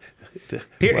Yes. this.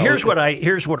 Here's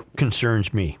what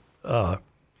concerns me.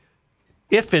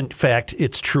 If in fact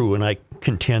it's true, and I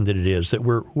contend that it is, that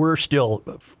we're still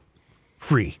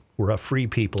free. We're a free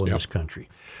people in this country.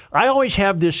 I always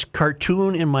have this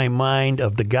cartoon in my mind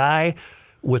of the guy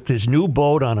with his new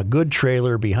boat on a good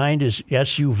trailer behind his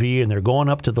SUV, and they're going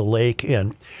up to the lake,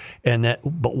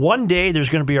 but one day there's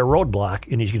going to be a roadblock,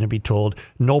 and he's going to be told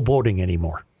no boating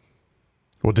anymore.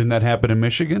 Well, didn't that happen in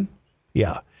Michigan?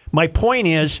 Yeah. My point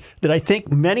is that I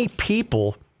think many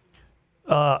people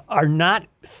are not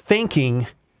thinking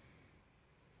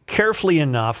carefully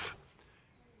enough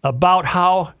about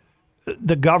how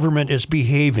the government is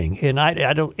behaving, and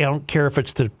I don't care if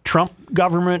it's the Trump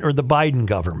government or the Biden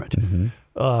government.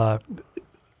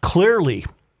 Clearly,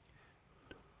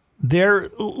 their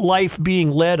life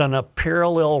being led on a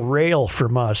parallel rail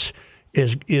from us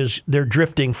is they're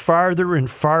drifting farther and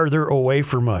farther away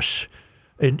from us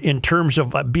in terms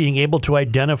of being able to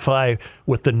identify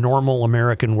with the normal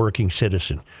American working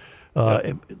citizen.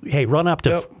 Hey, run up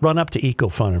to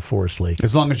EcoFun in Forest Lake.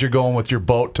 As long as you're going with your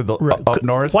boat to the up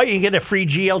north. Why you get a free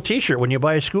GL T-shirt when you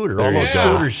buy a scooter?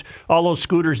 All those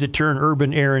scooters that turn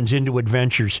urban errands into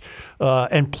adventures.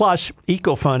 And plus,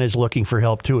 EcoFun is looking for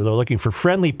help too. They're looking for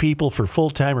friendly people for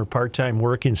full-time or part-time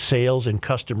work in sales and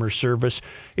customer service.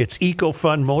 It's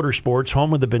EcoFun Motorsports,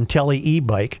 home of the Bentelli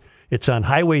e-bike. It's on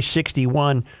Highway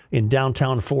 61 in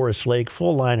downtown Forest Lake.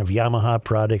 Full line of Yamaha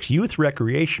products, youth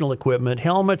recreational equipment,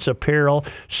 helmets, apparel,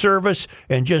 service,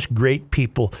 and just great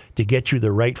people to get you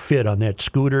the right fit on that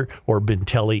scooter or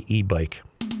Bentelli e-bike.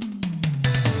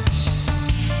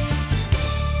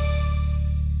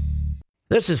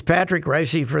 This is Patrick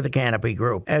Ricey for the Canopy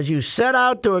Group. As you set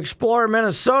out to explore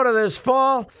Minnesota this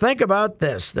fall, think about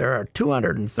this. There are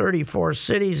 234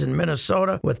 cities in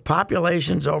Minnesota with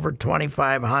populations over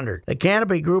 2,500. The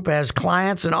Canopy Group has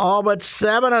clients in all but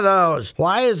 7 of those.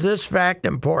 Why is this fact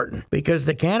important? Because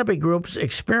the Canopy Group's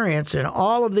experience in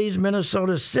all of these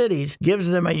Minnesota cities gives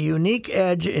them a unique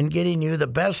edge in getting you the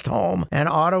best home and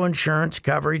auto insurance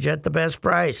coverage at the best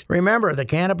price. Remember, the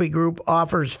Canopy Group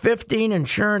offers 15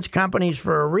 insurance companies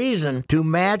for a reason to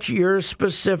match your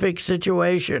specific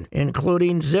situation,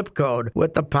 including zip code,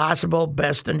 with the possible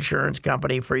best insurance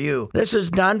company for you. This is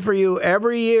done for you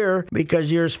every year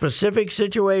because your specific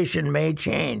situation may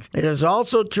change. It is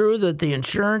also true that the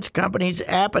insurance company's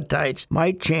appetites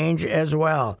might change as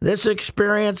well. This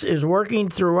experience is working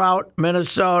throughout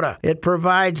Minnesota. It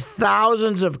provides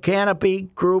thousands of Canopy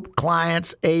Group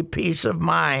clients a peace of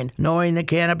mind knowing the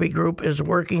Canopy Group is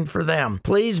working for them.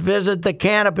 Please visit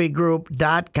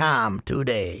thecanopygroup.com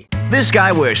today. This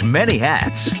guy wears many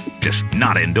hats, just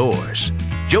not indoors.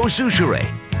 Joe Souchere.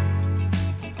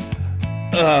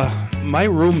 My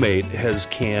roommate has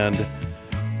canned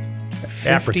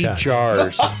 50 Apricot.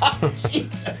 jars.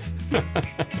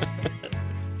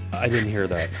 I didn't hear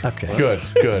that. Okay. Good.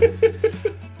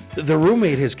 The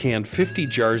roommate has canned 50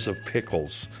 jars of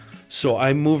pickles. So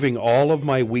I'm moving all of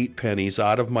my wheat pennies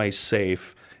out of my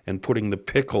safe and putting the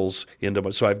pickles into my...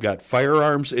 So I've got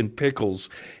firearms and pickles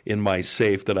in my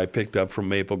safe that I picked up from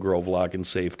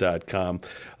MapleGroveLockandSafe.com.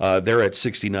 They're at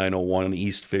 6901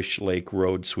 East Fish Lake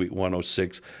Road, Suite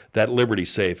 106. That Liberty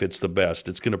safe, it's the best.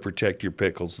 It's going to protect your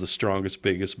pickles. The strongest,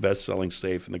 biggest, best-selling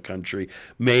safe in the country,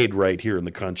 made right here in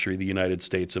the country, the United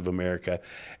States of America.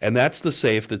 And that's the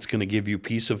safe that's going to give you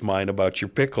peace of mind about your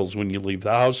pickles when you leave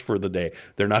the house for the day.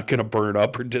 They're not going to burn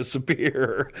up or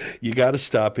disappear. You got to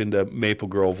stop into Maple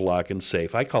Grove Lock and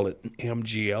Safe. I call it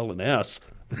MGL&S.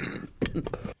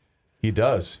 He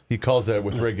does. He calls that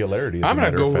with regularity. I'm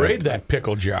going to go raid that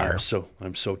pickle jar.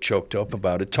 I'm so choked up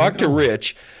about it. Talk to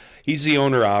Rich. He's the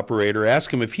owner-operator.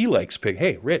 Ask him if he likes pickles.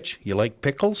 Hey, Rich, you like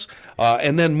pickles?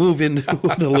 And then move into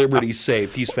the Liberty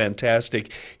Safe. He's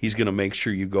fantastic. He's going to make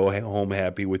sure you go home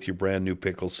happy with your brand-new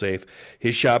pickle safe.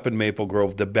 His shop in Maple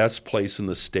Grove, the best place in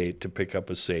the state to pick up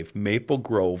a safe.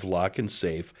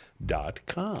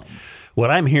 MapleGroveLockandSafe.com. What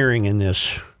I'm hearing in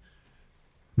this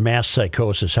mass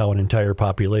psychosis, how an entire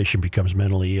population becomes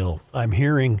mentally ill, I'm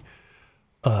hearing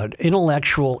an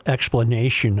intellectual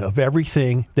explanation of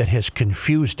everything that has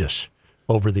confused us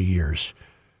over the years.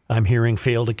 I'm hearing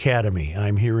failed academy.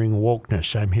 I'm hearing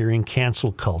wokeness. I'm hearing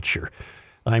cancel culture.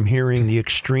 I'm hearing the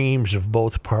extremes of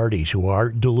both parties who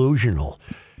are delusional.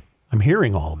 I'm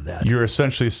hearing all of that. You're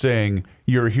essentially saying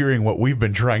you're hearing what we've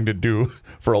been trying to do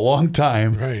for a long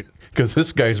time. Right. Because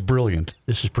this guy's brilliant.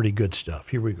 This is pretty good stuff.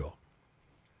 Here we go.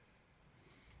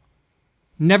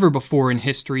 Never before in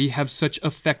history have such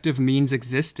effective means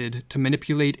existed to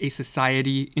manipulate a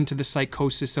society into the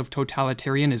psychosis of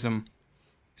totalitarianism.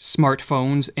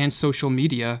 Smartphones and social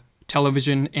media,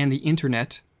 television and the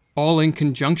internet, all in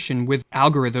conjunction with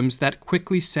algorithms that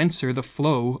quickly censor the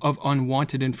flow of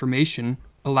unwanted information,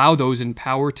 allow those in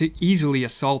power to easily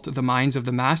assault the minds of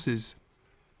the masses.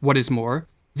 What is more,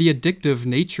 the addictive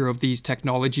nature of these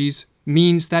technologies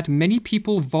means that many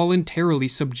people voluntarily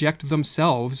subject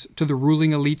themselves to the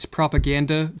ruling elite's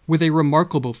propaganda with a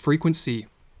remarkable frequency.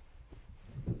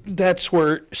 That's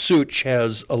where Such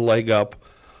has a leg up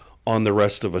on the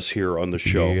rest of us here on the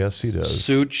show. Yes, he does.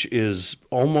 Such is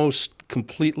almost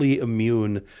completely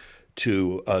immune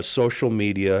to social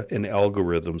media and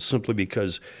algorithms simply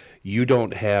because you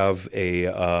don't have a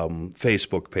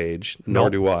Facebook page, nor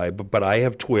do I, but I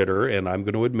have Twitter, and I'm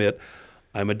going to admit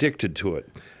I'm addicted to it.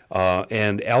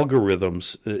 And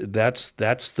algorithms,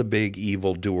 that's the big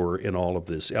evil doer in all of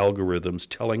this. Algorithms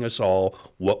telling us all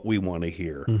what we want to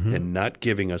hear and not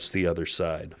giving us the other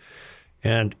side.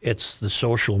 And it's the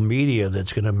social media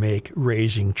that's going to make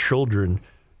raising children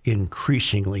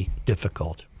increasingly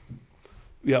difficult.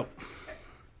 Yep.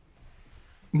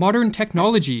 Modern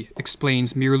technology,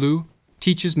 explains Mirlu,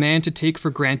 teaches man to take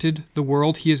for granted the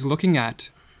world he is looking at.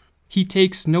 He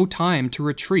takes no time to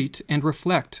retreat and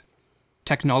reflect.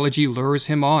 Technology lures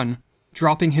him on,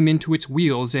 dropping him into its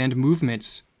wheels and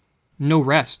movements. No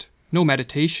rest, no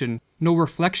meditation, no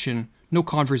reflection, no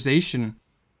conversation.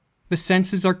 The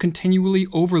senses are continually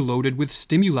overloaded with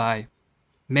stimuli.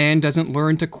 Man doesn't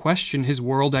learn to question his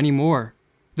world anymore.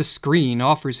 The screen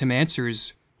offers him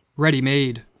answers,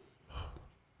 ready-made.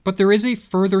 But there is a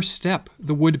further step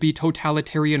the would-be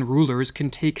totalitarian rulers can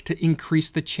take to increase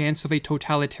the chance of a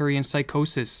totalitarian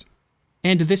psychosis.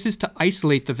 And this is to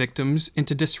isolate the victims and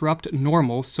to disrupt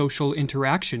normal social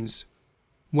interactions.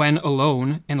 When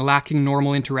alone and lacking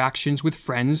normal interactions with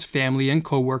friends, family, and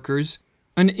coworkers,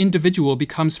 an individual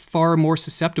becomes far more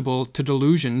susceptible to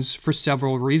delusions for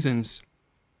several reasons.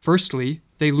 Firstly,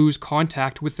 they lose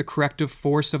contact with the corrective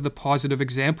force of the positive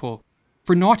example,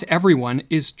 for not everyone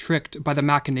is tricked by the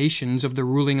machinations of the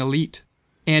ruling elite,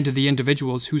 and the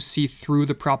individuals who see through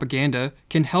the propaganda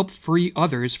can help free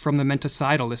others from the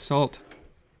menticidal assault.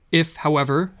 If,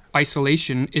 however,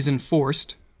 isolation is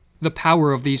enforced, the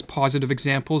power of these positive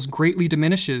examples greatly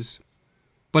diminishes.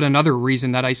 But another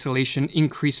reason that isolation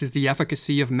increases the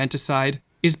efficacy of menticide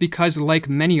is because, like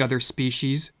many other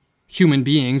species, human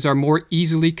beings are more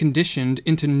easily conditioned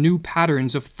into new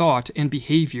patterns of thought and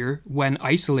behavior when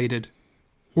isolated.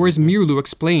 Or as Mirlu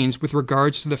explains with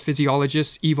regards to the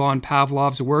physiologist Ivan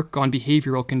Pavlov's work on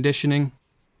behavioral conditioning,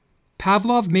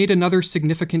 Pavlov made another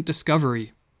significant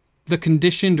discovery. The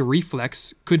conditioned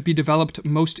reflex could be developed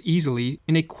most easily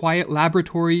in a quiet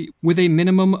laboratory with a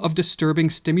minimum of disturbing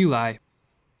stimuli.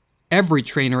 Every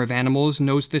trainer of animals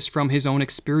knows this from his own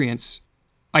experience.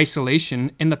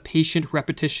 Isolation and the patient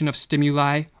repetition of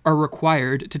stimuli are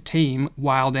required to tame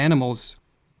wild animals.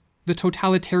 The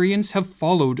totalitarians have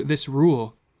followed this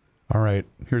rule. All right,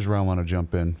 here's where I want to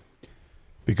jump in.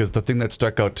 Because the thing that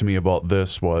stuck out to me about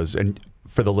this was, and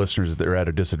for the listeners, they're at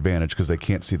a disadvantage because they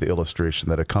can't see the illustration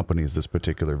that accompanies this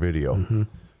particular video. Mm-hmm.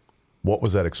 What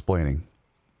was that explaining?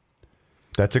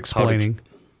 That's explaining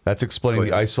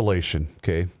the isolation,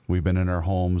 okay? We've been in our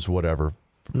homes, whatever.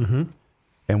 Mm-hmm.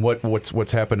 And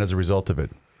what's happened as a result of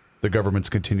it? The government's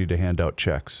continued to hand out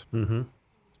checks. Mm-hmm.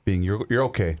 Being, you're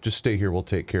okay, just stay here, we'll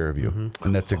take care of you. Mm-hmm.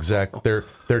 And that's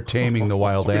they're taming the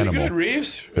wild Pretty animal. good,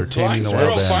 Reeves. They're taming Blind the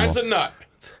wild squirrel animal. finds a nut.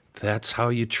 That's how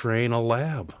you train a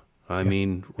lab. I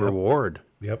mean, reward.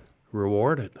 Yep.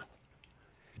 Reward it.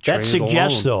 That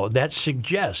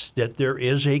suggests that there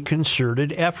is a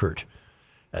concerted effort.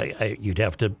 You'd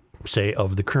have to say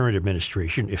of the current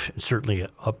administration, if certainly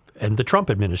and the Trump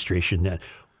administration,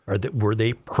 are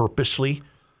they purposely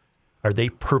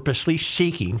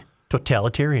seeking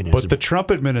totalitarianism? But the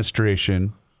Trump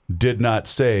administration did not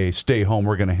say, stay home,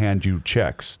 we're going to hand you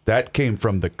checks. That came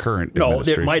from the current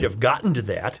administration. It might have gotten to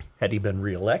that had he been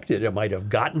reelected. It might have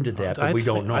gotten to that, but we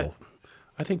don't know.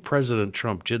 I think President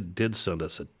Trump did send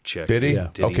us a check. Did he? Yeah.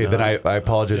 Okay, then I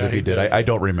apologize if he did. I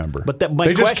don't remember. But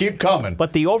just keep coming.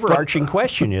 But the overarching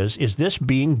question is this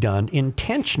being done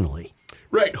intentionally?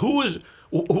 Right. Who's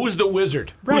the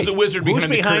wizard? Right. Who's the wizard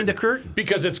behind the curtain?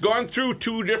 Because it's gone through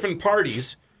two different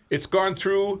parties. It's gone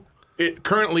through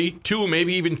currently 2,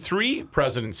 maybe even 3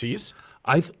 presidencies.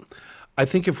 I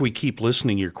think if we keep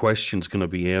listening, your question's going to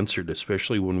be answered,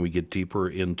 especially when we get deeper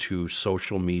into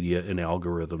social media and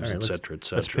algorithms, et cetera, et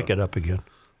cetera. Let's pick it up again.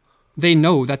 They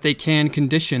know that they can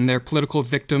condition their political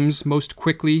victims most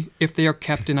quickly if they are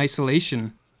kept in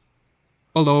isolation.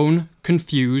 Alone,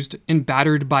 confused, and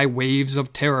battered by waves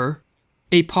of terror,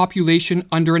 a population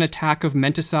under an attack of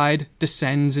menticide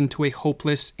descends into a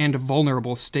hopeless and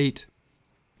vulnerable state.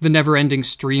 The never-ending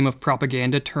stream of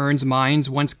propaganda turns minds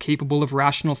once capable of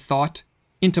rational thought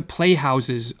into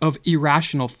playhouses of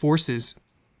irrational forces.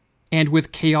 And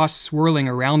with chaos swirling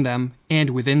around them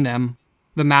and within them,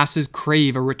 the masses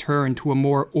crave a return to a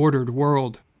more ordered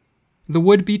world. The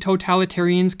would-be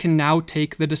totalitarians can now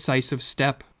take the decisive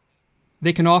step.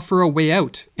 They can offer a way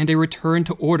out and a return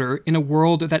to order in a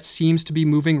world that seems to be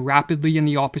moving rapidly in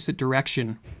the opposite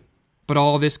direction. But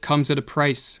all this comes at a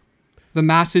price. The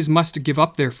masses must give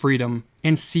up their freedom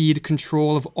and cede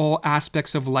control of all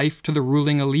aspects of life to the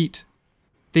ruling elite.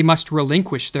 They must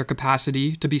relinquish their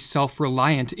capacity to be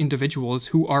self-reliant individuals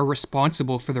who are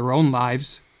responsible for their own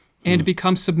lives and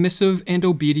become submissive and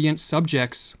obedient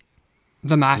subjects.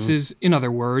 The masses, in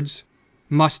other words,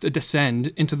 must descend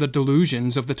into the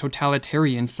delusions of the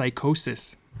totalitarian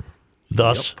psychosis.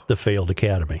 Thus, the failed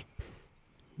academy.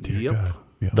 Yep.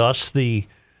 Thus, the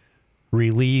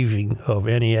relieving of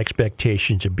any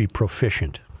expectation to be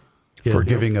proficient.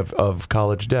 Forgiving of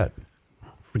college debt.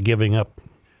 Forgiving up.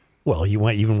 Well, you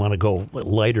might even want to go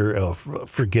lighter,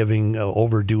 forgiving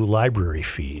overdue library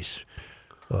fees.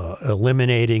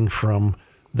 Eliminating from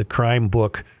the crime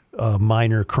book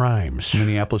minor crimes.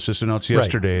 Minneapolis just announced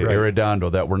yesterday,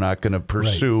 Arredondo, that we're not going to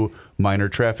pursue minor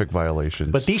traffic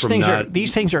violations. But these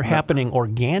things are happening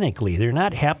organically. They're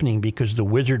not happening because the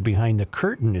wizard behind the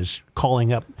curtain is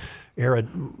calling up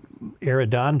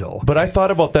Arredondo. But I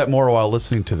thought about that more while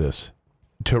listening to this.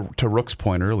 To Rook's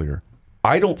point earlier,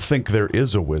 I don't think there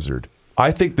is a wizard.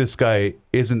 I think this guy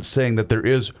isn't saying that there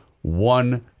is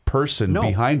one person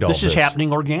behind all this. This is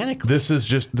happening organically. This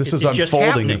is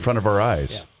unfolding in front of our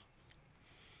eyes. Yeah.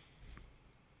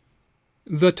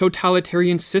 The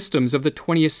totalitarian systems of the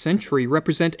 20th century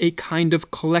represent a kind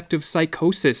of collective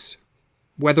psychosis.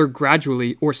 Whether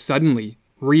gradually or suddenly,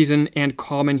 reason and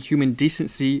common human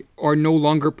decency are no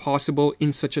longer possible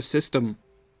in such a system.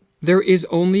 There is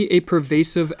only a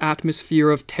pervasive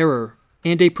atmosphere of terror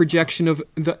and a projection of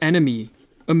the enemy,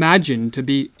 imagined to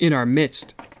be in our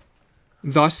midst.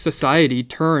 Thus society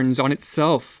turns on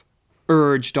itself,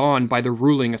 urged on by the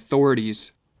ruling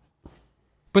authorities.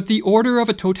 But the order of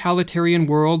a totalitarian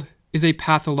world is a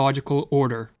pathological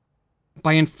order.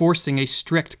 By enforcing a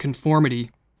strict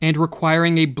conformity, and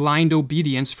requiring a blind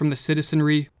obedience from the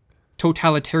citizenry,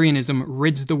 totalitarianism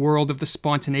rids the world of the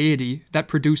spontaneity that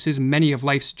produces many of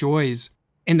life's joys,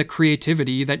 and the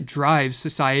creativity that drives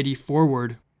society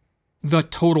forward. The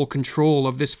total control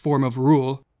of this form of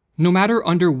rule, no matter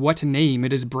under what name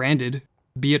it is branded,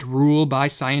 be it rule by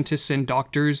scientists and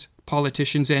doctors,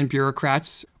 politicians and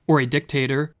bureaucrats, or a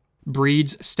dictator,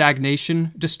 breeds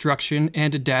stagnation, destruction,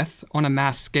 and death on a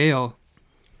mass scale.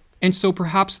 And so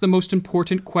perhaps the most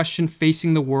important question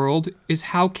facing the world is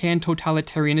how can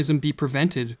totalitarianism be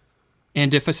prevented?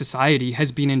 And if a society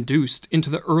has been induced into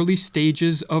the early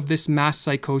stages of this mass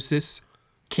psychosis,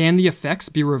 can the effects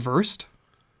be reversed?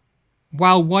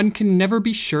 While one can never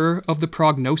be sure of the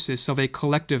prognosis of a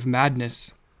collective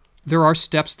madness, there are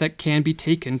steps that can be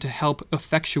taken to help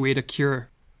effectuate a cure.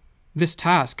 This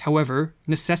task, however,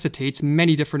 necessitates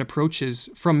many different approaches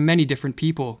from many different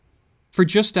people. For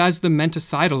just as the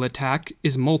menticidal attack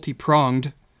is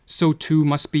multi-pronged, so too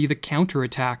must be the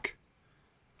counterattack.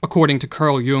 According to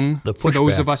Carl Jung, for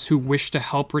those of us who wish to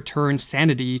help return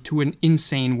sanity to an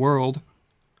insane world,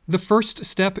 the first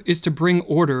step is to bring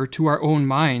order to our own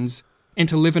minds and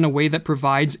to live in a way that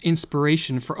provides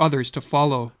inspiration for others to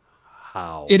follow.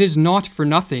 How? It is not for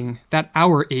nothing that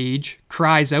our age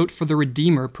cries out for the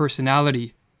Redeemer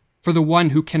personality, for the one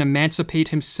who can emancipate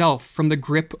himself from the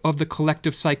grip of the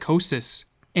collective psychosis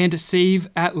and save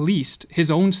at least his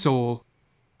own soul,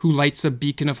 who lights a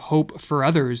beacon of hope for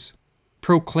others,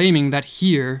 proclaiming that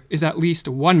here is at least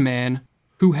one man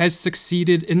who has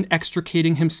succeeded in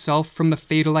extricating himself from the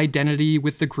fatal identity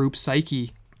with the group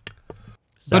psyche.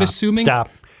 But assuming... Stop.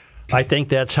 I think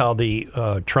that's how the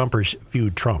Trumpers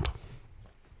viewed Trump,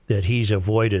 that he's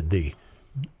avoided the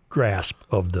grasp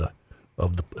of the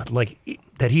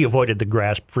that he avoided the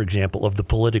grasp, for example, of the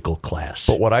political class.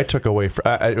 But what I took away,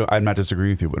 I'm not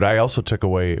disagreeing with you, but I also took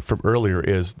away from earlier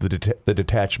is the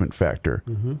detachment factor,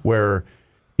 where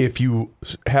if you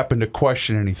happen to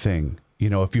question anything,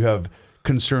 if you have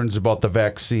concerns about the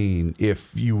vaccine,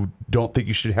 if you don't think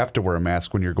you should have to wear a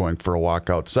mask when you're going for a walk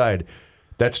outside,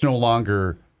 that's no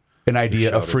longer an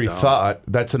idea of free thought.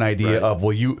 That's an idea of,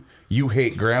 well, you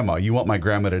hate grandma. You want my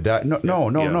grandma to die.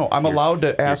 No. I'm allowed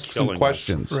to ask some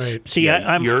questions. Right. See,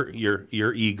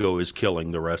 your ego is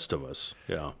killing the rest of us.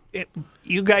 Yeah.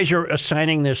 You guys are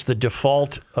assigning this the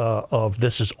default of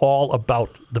this is all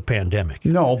about the pandemic.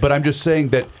 No, but I'm just saying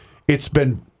that it's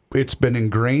been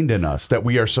ingrained in us that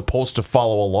we are supposed to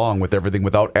follow along with everything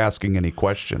without asking any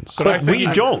questions. But we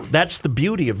don't. That's the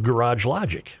beauty of Garage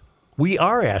Logic. We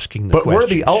are asking the questions. But we're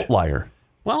the outlier.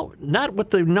 Well, not with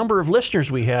the number of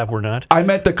listeners we have, we're not. I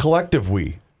meant the collective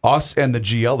we. Us and the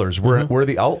GLers. We're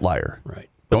the outlier. Right.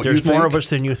 But there's more of us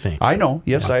than you think. I know.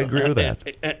 Yes, I agree with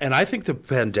that. And I think the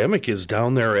pandemic is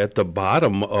down there at the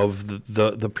bottom of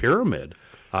the pyramid.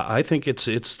 I think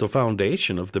it's the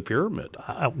foundation of the pyramid.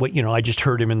 I just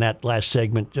heard him in that last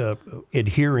segment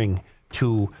adhering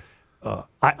to.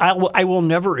 I will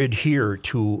never adhere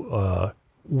to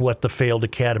what the failed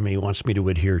academy wants me to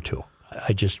adhere to.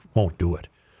 I just won't do it.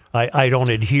 I don't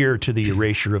adhere to the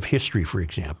erasure of history, for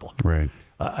example. Right.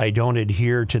 I don't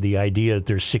adhere to the idea that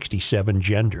there's 67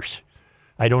 genders.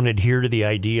 I don't adhere to the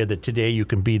idea that today you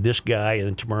can be this guy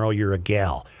and tomorrow you're a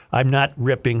gal. I'm not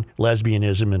ripping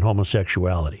lesbianism and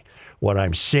homosexuality. What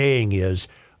I'm saying is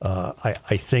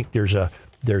I think there's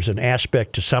an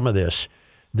aspect to some of this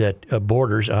that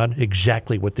borders on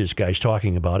exactly what this guy's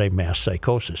talking about, a mass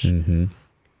psychosis. Mm-hmm.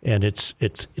 And it's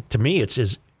to me,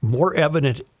 it's more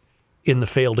evident in the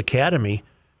failed academy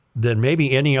than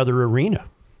maybe any other arena.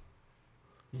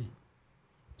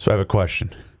 So I have a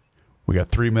question. We got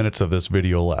 3 minutes of this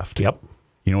video left. Yep.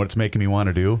 You know what it's making me want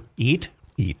to do? Eat.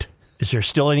 Is there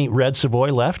still any Red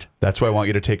Savoy left? That's why I want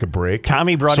you to take a break.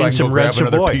 Tommy brought in some Red Savoy.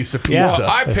 Another piece of pizza. Yeah. Well,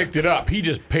 I picked it up. He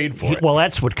just paid for it. Well,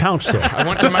 that's what counts, though. I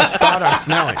went to my spot on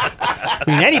Snelling. I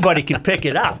mean, anybody can pick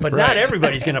it up, but not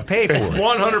everybody's going to pay for it.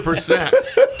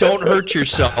 100%. Don't hurt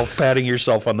yourself patting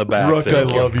yourself on the back. Rook, I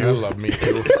love you. I love me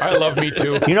too. I love me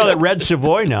too. You know that Red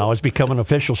Savoy now has become an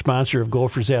official sponsor of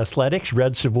Gophers Athletics.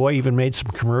 Red Savoy even made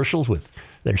some commercials with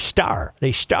their star.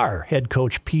 They star head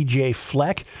coach PJ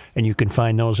Fleck, and you can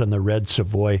find those on the Red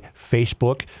Savoy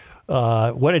Facebook.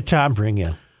 What did Tom bring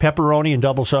in? Pepperoni and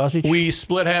double sausage? We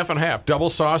split half and half. Double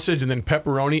sausage and then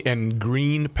pepperoni and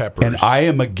green peppers. And I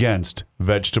am against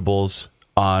vegetables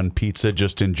on pizza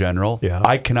just in general. Yeah.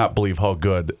 I cannot believe how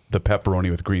good the pepperoni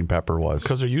with green pepper was.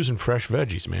 Because they're using fresh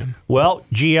veggies, man. Well,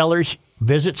 GLers,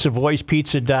 visit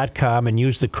SavoysPizza.com and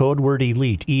use the code word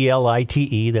ELITE,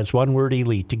 ELITE, that's one word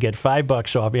ELITE, to get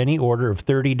 $5 off any order of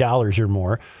 $30 or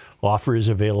more. Offer is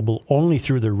available only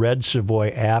through the Red Savoy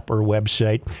app or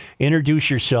website. Introduce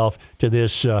yourself to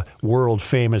this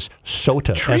world-famous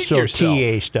SOTA, Treat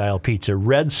SOTA style pizza.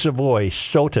 Red Savoy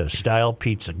SOTA style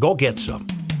pizza. Go get some.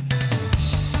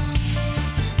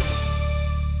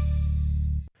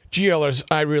 GLers,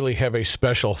 I really have a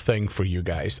special thing for you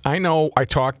guys. I know I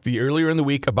talked earlier in the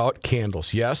week about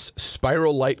candles. Yes,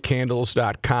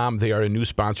 SpiralLightCandles.com. They are a new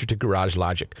sponsor to Garage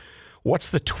Logic. What's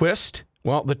the twist?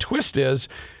 Well, the twist is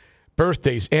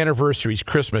birthdays, anniversaries,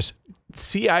 Christmas.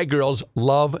 CI girls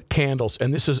love candles,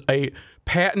 and this is a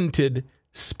patented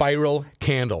Spiral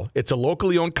candle. It's a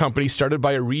locally owned company started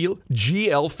by a real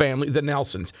GL family, the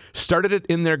Nelsons. Started it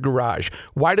in their garage.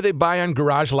 Why do they buy on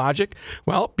Garage Logic?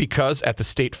 Well, because at the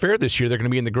State Fair this year, they're going to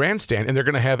be in the grandstand, and they're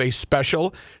going to have a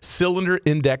special cylinder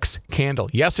index candle.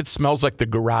 Yes, it smells like the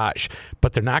garage,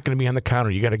 but they're not going to be on the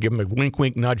counter. You got to give them a wink,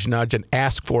 wink, nudge, nudge, and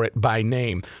ask for it by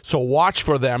name. So watch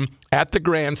for them at the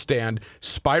grandstand,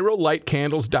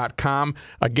 SpiralLightCandles.com.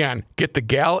 Again, get the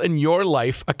gal in your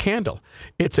life a candle.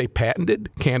 It's a patented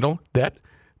candle that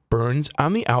burns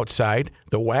on the outside,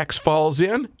 the wax falls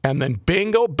in, and then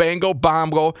bingo, bango,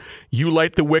 bombo, you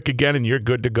light the wick again and you're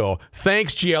good to go.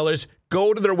 Thanks, GLers.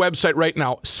 Go to their website right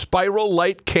now,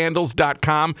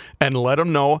 SpiralLightCandles.com, and let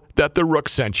them know that the Rook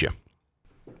sent you.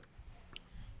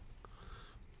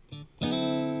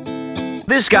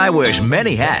 This guy wears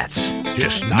many hats,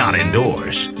 just not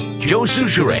indoors. Joe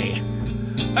Soucheray.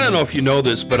 I don't know if you know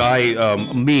this, but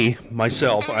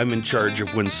myself, I'm in charge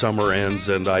of when summer ends,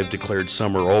 and I've declared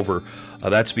summer over.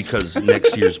 That's because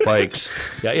next year's bikes,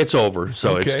 it's over,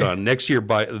 so It's done. Next year,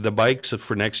 the bikes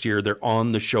for next year, they're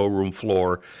on the showroom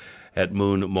floor at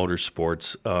Moon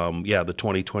Motorsports. The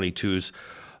 2022s.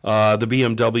 The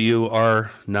BMW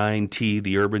R9T,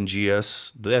 the Urban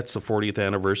GS, that's the 40th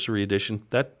anniversary edition.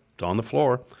 That's on the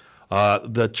floor.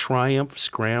 The Triumph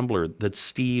Scrambler, the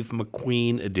Steve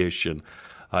McQueen edition.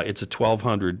 It's a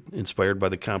 1200 inspired by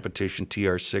the competition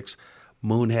TR6.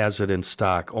 Moon has it in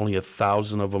stock. Only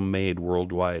 1,000 of them made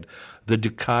worldwide. The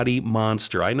Ducati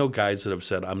Monster. I know guys that have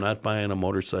said, I'm not buying a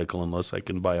motorcycle unless I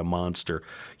can buy a Monster.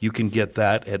 You can get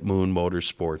that at Moon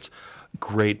Motorsports.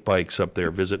 Great bikes up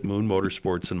there. Visit Moon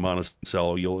Motorsports in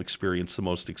Monticello. You'll experience the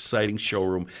most exciting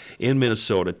showroom in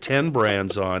Minnesota. 10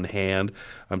 brands on hand.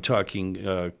 I'm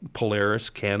talking Polaris,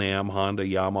 Can-Am, Honda,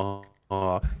 Yamaha,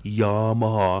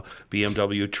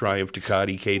 BMW, Triumph,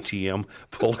 Ducati, KTM,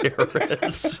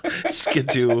 Polaris,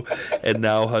 Skidoo, and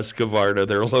now Husqvarna.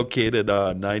 They're located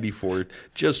on 94,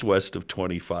 just west of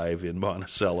 25 in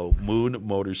Monticello.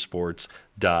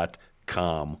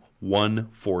 MoonMotorsports.com.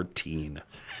 114.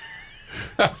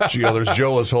 GLers,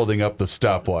 Joe is holding up the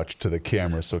stopwatch to the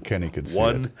camera so Kenny could see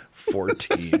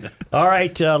 114. All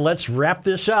right, let's wrap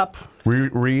this up.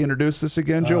 Reintroduce this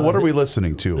again, Joe? What are we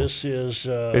listening to? This is...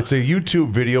 It's a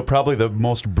YouTube video, probably the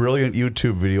most brilliant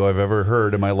YouTube video I've ever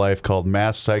heard in my life, called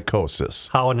Mass Psychosis.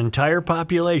 How an entire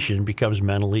population becomes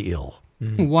mentally ill.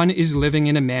 One is living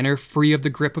in a manner free of the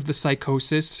grip of the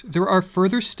psychosis. There are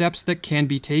further steps that can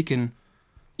be taken.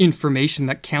 Information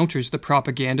that counters the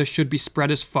propaganda should be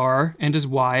spread as far and as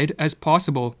wide as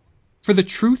possible. For the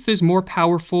truth is more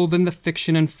powerful than the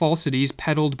fiction and falsities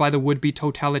peddled by the would-be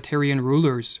totalitarian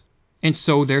rulers. And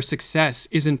so their success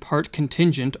is in part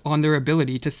contingent on their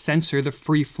ability to censor the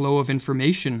free flow of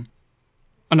information.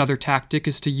 Another tactic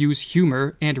is to use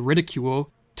humor and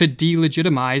ridicule to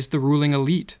delegitimize the ruling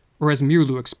elite, or as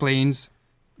Mirlu explains,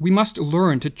 we must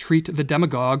learn to treat the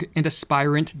demagogue and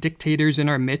aspirant dictators in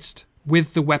our midst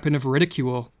with the weapon of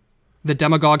ridicule. The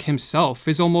demagogue himself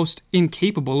is almost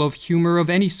incapable of humor of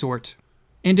any sort,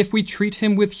 and if we treat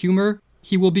him with humor,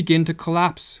 he will begin to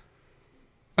collapse.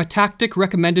 A tactic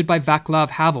recommended by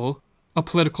Václav Havel, a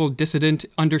political dissident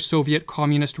under Soviet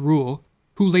communist rule,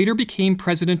 who later became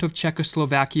president of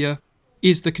Czechoslovakia,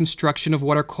 is the construction of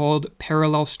what are called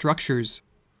parallel structures.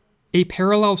 A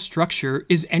parallel structure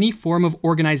is any form of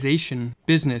organization,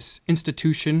 business,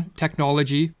 institution,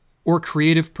 technology, or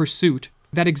creative pursuit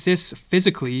that exists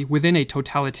physically within a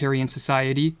totalitarian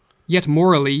society, yet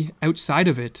morally outside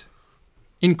of it.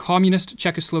 In communist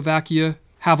Czechoslovakia,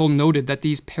 Havel noted that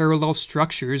these parallel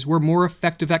structures were more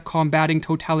effective at combating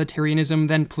totalitarianism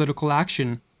than political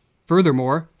action.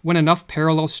 Furthermore, when enough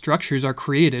parallel structures are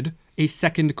created, a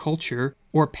second culture,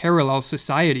 or parallel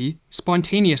society,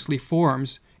 spontaneously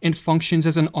forms and functions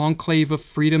as an enclave of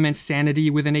freedom and sanity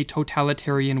within a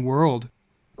totalitarian world.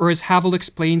 Or as Havel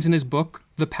explains in his book,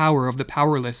 The Power of the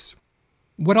Powerless.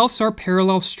 What else are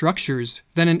parallel structures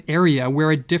than an area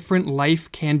where a different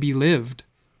life can be lived?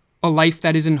 A life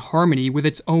that is in harmony with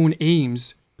its own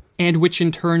aims, and which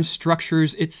in turn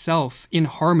structures itself in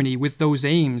harmony with those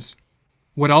aims.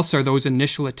 What else are those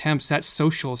initial attempts at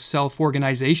social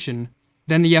self-organization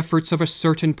than the efforts of a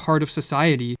certain part of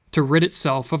society to rid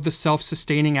itself of the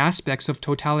self-sustaining aspects of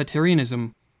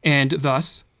totalitarianism, and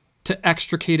thus to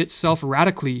extricate itself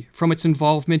radically from its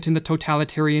involvement in the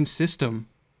totalitarian system?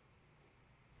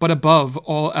 But above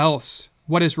all else,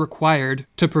 what is required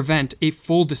to prevent a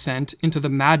full descent into the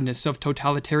madness of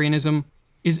totalitarianism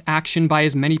is action by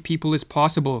as many people as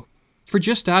possible. For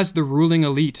just as the ruling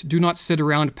elite do not sit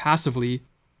around passively,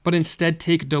 but instead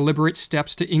take deliberate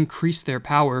steps to increase their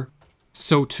power,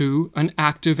 so too an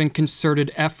active and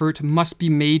concerted effort must be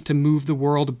made to move the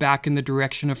world back in the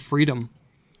direction of freedom.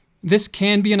 This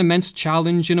can be an immense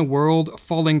challenge in a world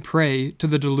falling prey to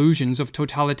the delusions of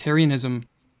totalitarianism,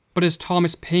 but as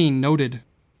Thomas Paine noted,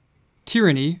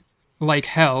 tyranny, like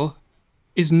hell,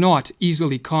 is not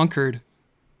easily conquered.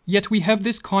 Yet we have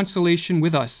this consolation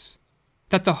with us,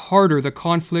 that the harder the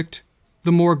conflict,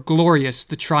 the more glorious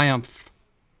the triumph.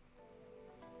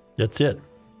 That's it.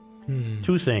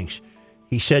 Two things.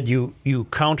 He said you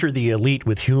counter the elite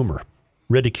with humor,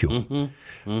 ridicule.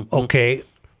 Okay,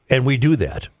 and we do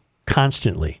that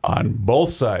constantly. On both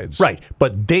sides. Right,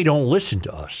 but they don't listen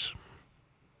to us.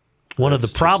 One of the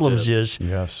problems is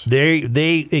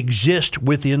they exist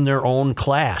within their own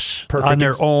class, on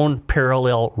their own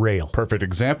parallel rail. Perfect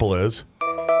example is...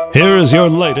 Here is your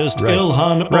latest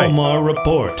Ilhan Omar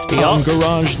report on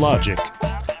Garage Logic.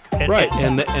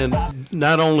 And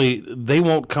not only, they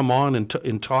won't come on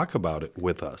and talk about it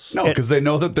with us. No, because they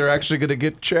know that they're actually going to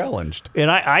get challenged. And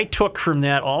I took from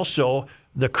that also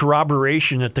the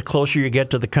corroboration that the closer you get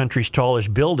to the country's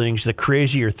tallest buildings, the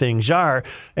crazier things are,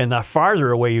 and the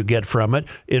farther away you get from it,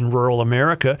 in rural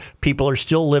America, people are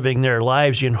still living their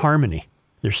lives in harmony.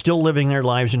 They're still living their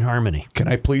lives in harmony. Can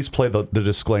I please play the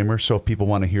disclaimer so if people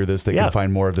want to hear this, they can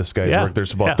find more of this guy's work?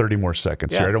 There's about 30 more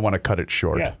seconds here. I don't want to cut it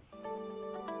short. Yeah.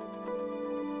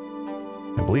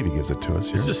 I believe he gives it to us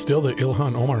here. Is this still the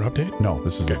Ilhan Omar update? No,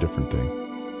 this is a different thing.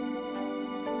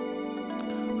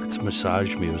 It's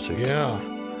massage music. Yeah.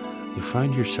 You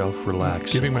find yourself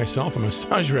relaxing. Giving myself a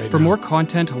massage right now. For more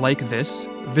content like this,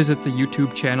 visit the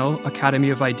YouTube channel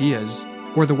Academy of Ideas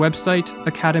or the website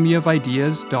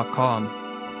academyofideas.com.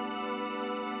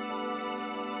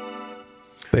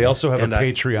 They also have a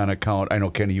Patreon account. I know,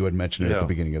 Kenny, you had mentioned it at the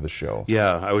beginning of the show.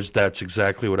 Yeah, that's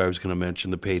exactly what I was going to mention,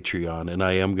 the Patreon. And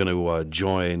I am going to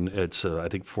join. It's, I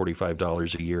think,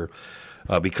 $45 a year.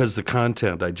 Because the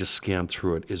content, I just scanned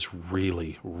through it, is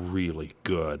really, really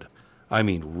good. I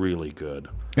mean, really good.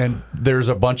 And there's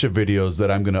a bunch of videos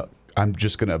that I'm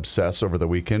just gonna obsess over the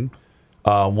weekend.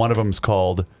 One of them is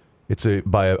called,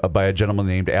 by a gentleman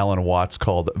named Alan Watts,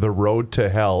 called "The Road to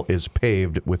Hell is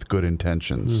Paved with Good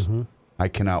Intentions." Mm-hmm. I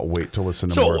cannot wait to listen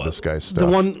to more of this guy's stuff.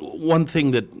 The one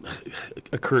thing that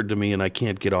occurred to me, and I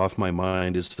can't get off my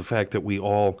mind, is the fact that we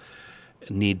all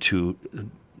need to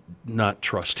not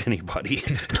trust anybody.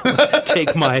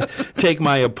 take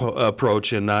my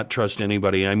approach and not trust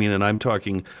anybody. I mean, and I'm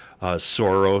talking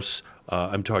Soros.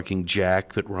 I'm talking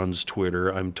Jack that runs Twitter.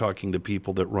 I'm talking the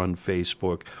people that run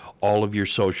Facebook, all of your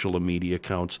social media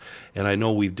accounts. And I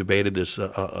know we've debated this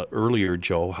earlier,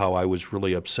 Joe, how I was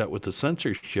really upset with the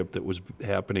censorship that was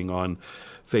happening on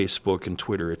Facebook and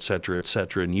Twitter, et cetera,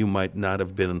 and you might not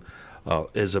have been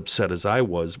as upset as I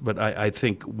was. But I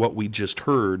think what we just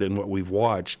heard and what we've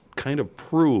watched kind of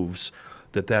proves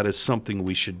that is something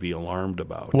we should be alarmed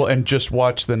about. Well, and just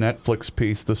watch the Netflix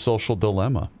piece, The Social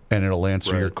Dilemma, and it'll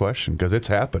answer your question, because it's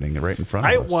happening right in front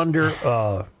of us. I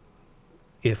wonder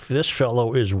if this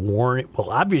fellow is warning. Well,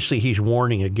 obviously he's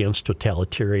warning against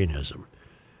totalitarianism.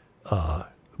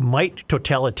 Might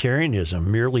totalitarianism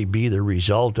merely be the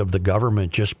result of the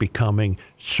government just becoming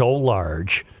so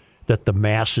large that the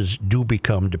masses do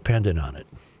become dependent on it?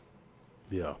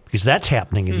 Yeah. Because that's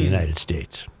happening in the United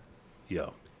States.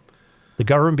 Yeah. The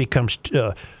government becomes,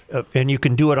 and you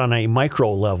can do it on a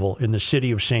micro level. In the city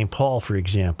of St. Paul, for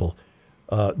example,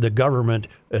 the government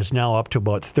is now up to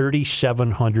about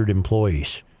 3,700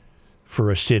 employees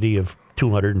for a city of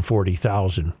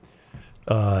 240,000,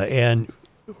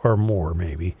 or more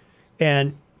maybe.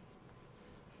 And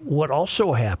what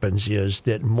also happens is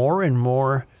that more and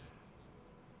more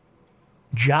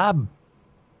job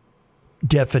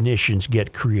definitions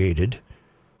get created,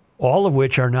 all of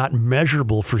which are not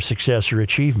measurable for success or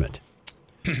achievement.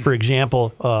 For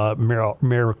example,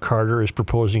 Mayor Carter is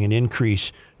proposing an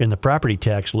increase in the property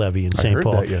tax levy in St.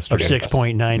 Paul of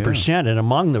 6.9%. And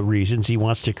among the reasons, he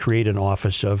wants to create an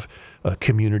office of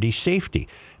community safety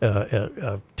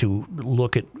to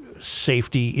look at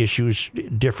safety issues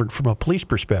different from a police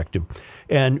perspective.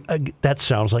 And that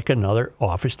sounds like another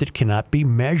office that cannot be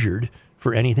measured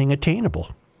for anything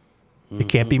attainable. It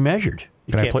can't be measured.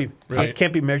 It Can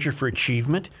can't be measured for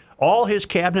achievement. All his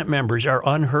cabinet members are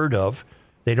unheard of.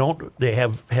 They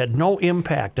have had no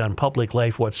impact on public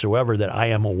life whatsoever that I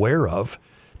am aware of,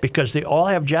 because they all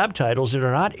have job titles that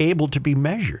are not able to be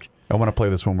measured. I want to play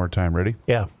this one more time. Ready?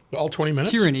 Yeah. All 20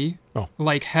 minutes? Tyranny,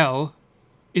 like hell,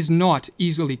 is not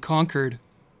easily conquered.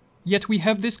 Yet we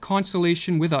have this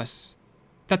consolation with us,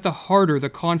 that the harder the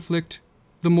conflict,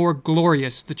 the more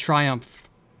glorious the triumph.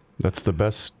 That's the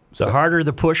best. The harder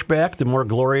the pushback, the more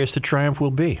glorious the triumph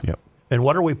will be. Yep. And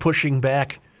what are we pushing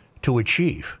back to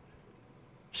achieve?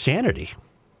 Sanity.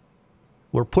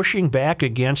 We're pushing back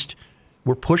against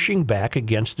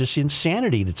this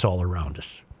insanity that's all around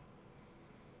us.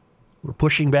 We're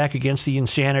pushing back against the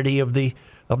insanity of the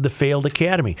failed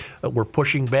academy. We're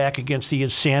pushing back against the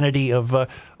insanity of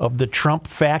the Trump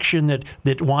faction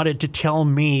that wanted to tell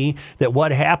me that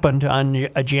what happened on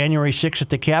January 6th at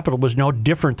the Capitol was no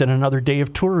different than another day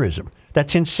of tourism.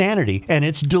 That's insanity, and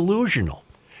it's delusional.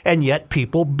 And yet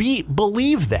people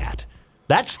believe that.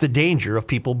 That's the danger of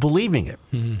people believing it.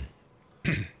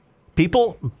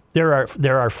 People,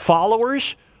 there are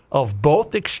followers of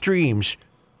both extremes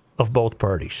of both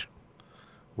parties.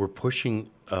 We're pushing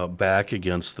back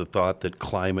against the thought that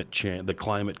the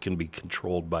climate can be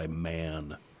controlled by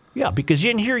man. Yeah, because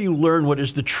in here you learn what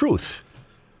is the truth.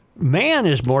 Man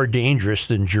is more dangerous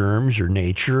than germs or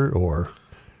nature or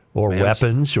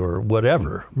weapons or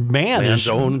whatever. Man is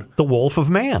the wolf of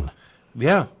man.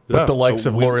 Yeah. But the likes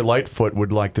of Lori Lightfoot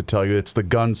would like to tell you it's the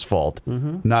gun's fault,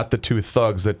 not the two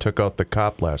thugs that took out the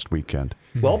cop last weekend.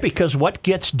 Well, because what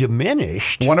gets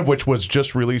diminished... One of which was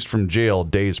just released from jail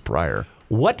days prior.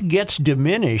 What gets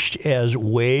diminished as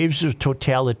waves of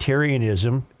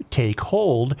totalitarianism take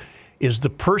hold is the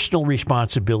personal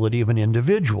responsibility of an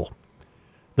individual.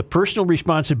 The personal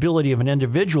responsibility of an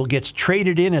individual gets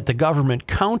traded in at the government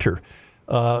counter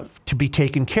to be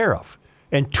taken care of.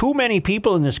 And too many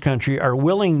people in this country are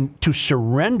willing to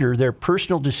surrender their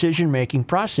personal decision-making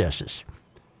processes.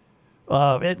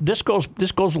 This goes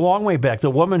a long way back. The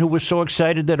woman who was so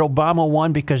excited that Obama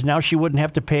won because now she wouldn't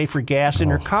have to pay for gas in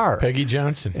her car. Peggy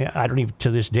Johnson. I don't even,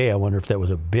 to this day, I wonder if that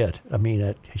was a bit. I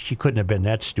mean, she couldn't have been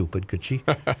that stupid, could she?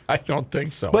 I don't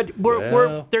think so. But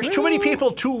there's too many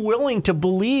people too willing to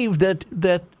believe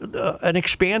that an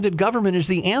expanded government is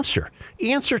the answer.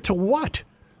 Answer to what?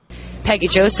 Peggy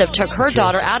Joseph took her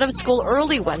daughter out of school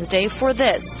early Wednesday for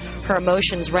this. Her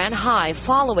emotions ran high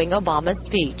following Obama's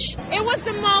speech. It was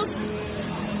the most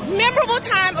memorable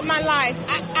time of my life.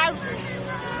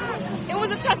 It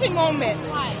was a touching moment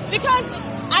because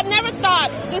I never thought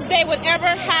this day would ever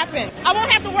happen. I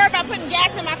won't have to worry about putting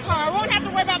gas in my car. I won't have to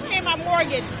worry about paying my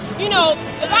mortgage. You know,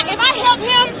 if I help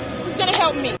him, he's going to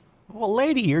help me. Well,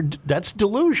 lady, that's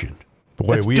delusion.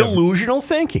 Boy, that's delusional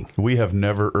thinking. We have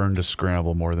never earned a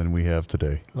scramble more than we have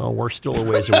today. Oh, we're still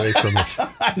a ways away from it.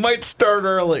 I might start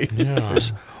early. Yeah. There's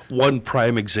one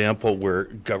prime example where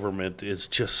government is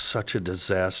just such a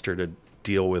disaster to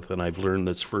deal with, and I've learned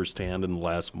this firsthand in the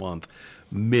last month.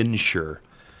 MNsure.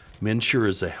 MNsure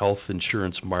is a health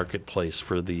insurance marketplace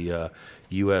for the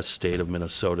U.S. state of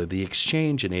Minnesota. The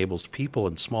exchange enables people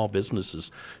and small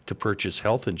businesses to purchase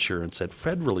health insurance at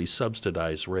federally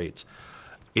subsidized rates.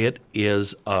 It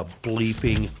is a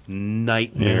bleeping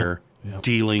nightmare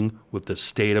dealing with the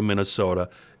state of Minnesota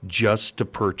just to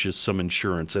purchase some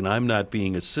insurance. And I'm not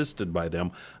being assisted by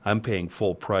them. I'm paying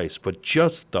full price. But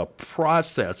just the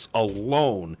process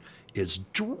alone is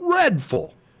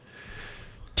dreadful.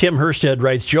 Tim Herstead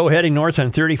writes, Joe heading north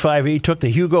on 35E took the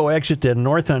Hugo exit, then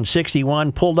north on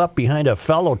 61, pulled up behind a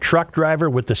fellow truck driver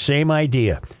with the same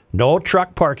idea. No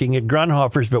truck parking at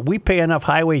Grunhofer's, but we pay enough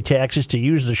highway taxes to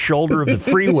use the shoulder of the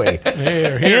freeway.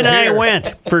 I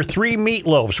went for 3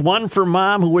 meatloafs, one for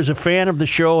Mom, who was a fan of the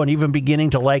show and even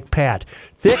beginning to like Pat.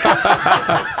 Thick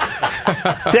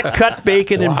cut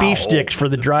bacon and beef sticks for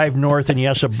the drive north, and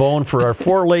yes, a bone for our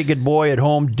 4-legged boy at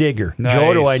home, Digger. Nice.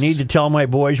 Joe, do I need to tell my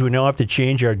boys we now have to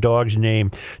change our dog's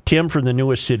name? Tim from the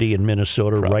newest city in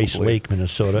Minnesota, Rice Lake,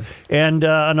 Minnesota. And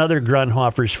another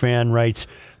Grunhofer's fan writes,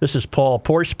 this is Paul.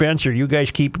 Poor Spencer. You guys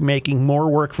keep making more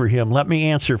work for him. Let me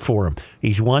answer for him.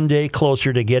 He's one day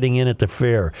closer to getting in at the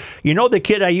fair. You know, the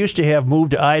kid I used to have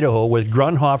moved to Idaho with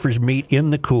Grunhofer's meat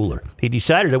in the cooler. He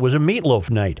decided it was a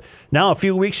meatloaf night. Now, a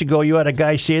few weeks ago, you had a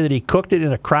guy say that he cooked it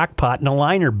in a crock pot in a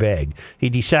liner bag. He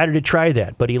decided to try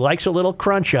that, but he likes a little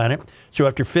crunch on it. So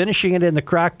after finishing it in the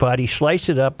crock pot, he sliced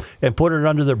it up and put it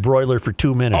under the broiler for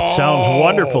 2 minutes. Sounds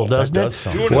wonderful, doesn't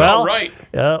it? Doing it all right.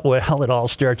 Well, it all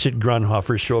starts at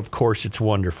Grunhofer's, so of course it's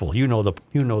wonderful. You know the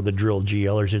drill,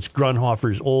 GLers. It's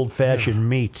Grunhofer's old-fashioned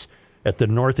meats. at the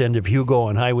north end of Hugo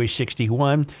on Highway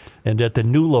 61 and at the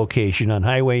new location on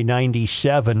Highway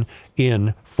 97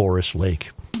 in Forest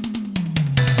Lake.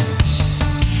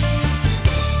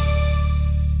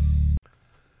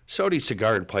 Sodi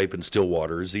Cigar and Pipe in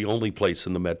Stillwater is the only place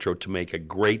in the metro to make a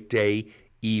great day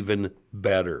even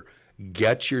better.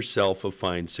 Get yourself a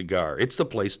fine cigar. It's the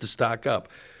place to stock up.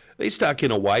 They stock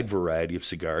in a wide variety of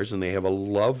cigars, and they have a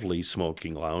lovely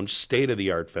smoking lounge,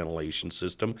 state-of-the-art ventilation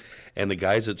system, and the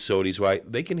guys at Sodi's,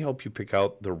 they can help you pick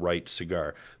out the right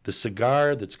cigar, the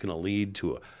cigar that's going to lead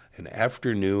to an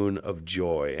afternoon of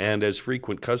joy. And as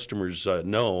frequent customers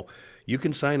know, you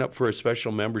can sign up for a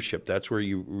special membership. That's where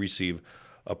you receive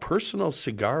a personal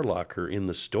cigar locker in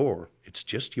the store. It's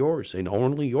just yours and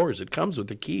only yours. It comes with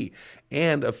a key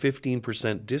and a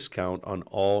 15% discount on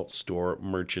all store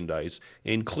merchandise,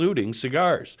 including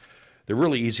cigars. They're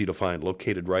really easy to find,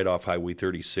 located right off Highway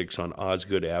 36 on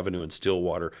Osgood Avenue in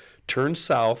Stillwater. Turn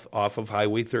south off of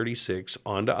Highway 36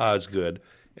 onto Osgood,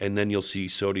 and then you'll see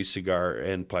Sodi Cigar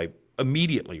and Pipe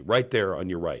immediately right there on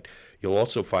your right. You'll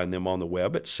also find them on the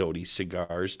web at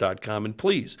sodicigars.com. And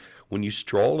please, when you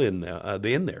stroll in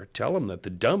there, tell them that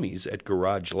the dummies at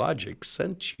Garage Logic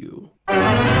sent you.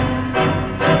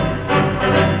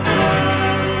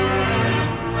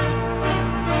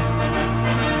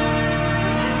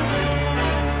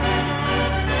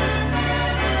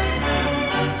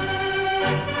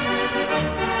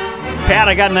 Pat,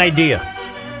 I got an idea.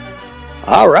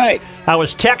 All right. I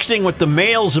was texting with the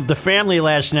males of the family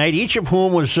last night, each of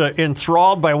whom was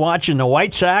enthralled by watching the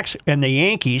White Sox and the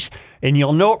Yankees. And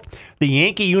you'll note the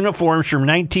Yankee uniforms from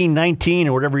 1919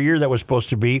 or whatever year that was supposed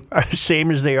to be are the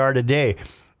same as they are today.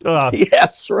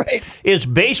 Yes, right. Is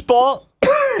baseball,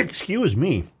 excuse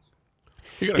me,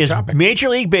 You got a is topic. Major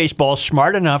League Baseball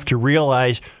smart enough to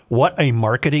realize what a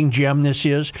marketing gem this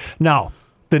is? Now,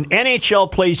 the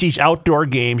NHL plays these outdoor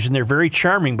games, and they're very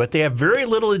charming, but they have very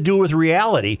little to do with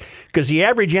reality because the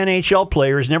average NHL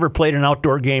player has never played an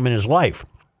outdoor game in his life.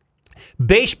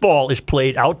 Baseball is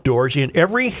played outdoors in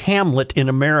every hamlet in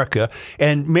America,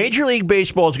 and Major League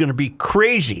Baseball is going to be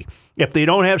crazy if they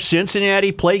don't have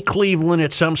Cincinnati play Cleveland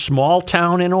at some small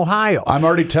town in Ohio. I'm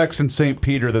already texting St.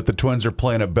 Peter that the Twins are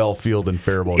playing at Bell Field in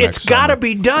Faribault next It's got to summer.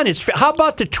 be done. How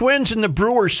about the Twins and the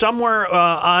Brewers somewhere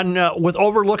with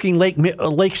overlooking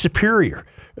Lake Superior,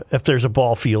 if there's a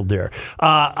ball field there?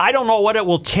 I don't know what it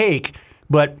will take,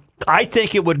 but I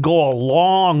think it would go a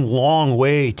long, long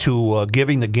way to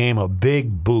giving the game a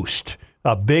big boost.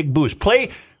 A big boost.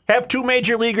 Have two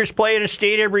major leaguers play in a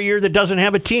state every year that doesn't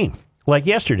have a team, like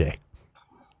yesterday.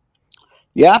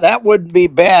 Yeah, that wouldn't be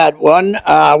bad. One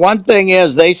thing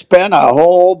is they spent a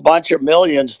whole bunch of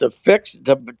millions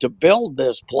to build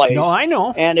this place. No, I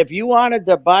know. And if you wanted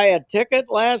to buy a ticket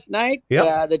last night,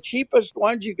 Yep. the cheapest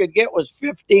ones you could get was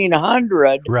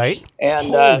 $1,500, Right.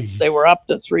 and Holy. they were up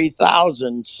to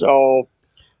 $3,000. So,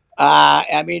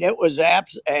 I mean, it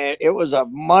was a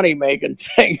money making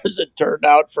thing as it turned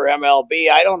out for MLB.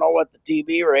 I don't know what the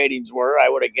TV ratings were. I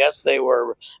would have guessed they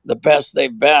were the best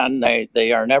they've been.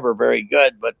 They are never very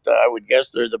good, but I would guess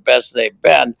they're the best they've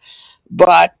been.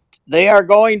 But they are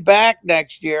going back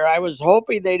next year. I was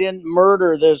hoping they didn't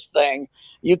murder this thing.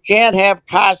 You can't have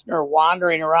Costner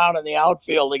wandering around in the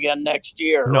outfield again next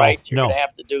year, No, right? You're no. going to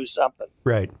have to do something.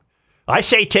 Right. I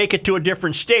say take it to a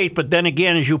different state, but then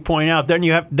again, as you point out, then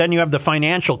you have the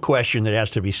financial question that has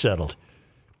to be settled.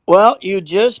 Well, you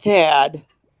just had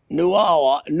New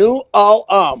Ulm New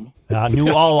Ulm.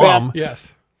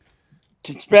 Yes.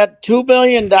 spent $2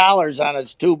 billion on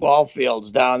its two ball fields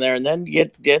down there, and then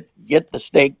didn't get the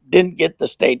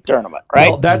state tournament, right?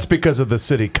 Well, that's because of the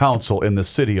city council in the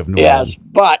city of New Yes, Orleans.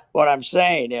 but what I'm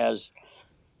saying is,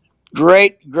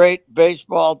 great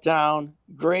baseball town,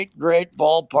 great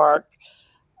ballpark.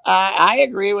 I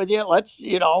agree with you.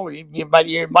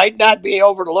 You might not be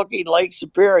overlooking Lake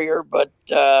Superior, but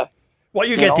Well,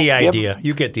 you get the idea.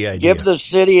 You get the idea. give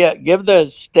the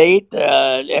state,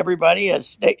 everybody a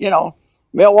state.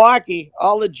 Milwaukee,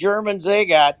 all the Germans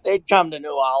they'd come to New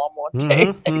Ulm one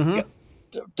day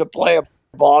to play a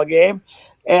ball game,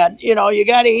 and you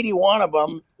got 81 of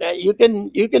them. You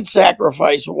can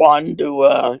sacrifice one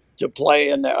to play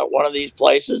in one of these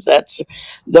places.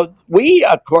 We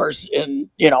of course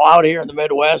out here in the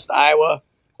Midwest, Iowa,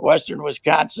 Western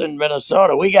Wisconsin,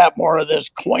 Minnesota, we got more of this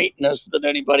quaintness than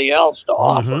anybody else to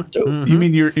offer too. You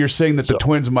mean you're saying that the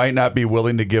Twins might not be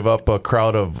willing to give up a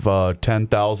crowd of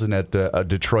 10,000 at a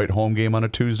Detroit home game on a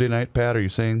Tuesday night, Pat? Are you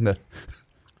saying that?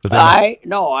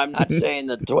 No, I'm not saying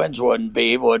the Twins wouldn't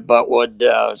be, but would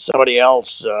somebody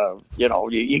else?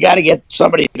 You got to get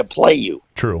somebody to play you.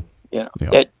 True.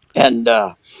 I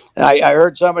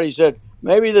heard somebody said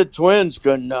maybe the Twins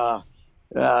can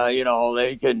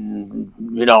They can,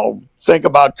 think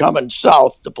about coming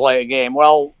south to play a game.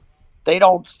 Well, they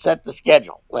don't set the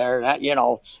schedule. They're not,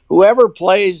 whoever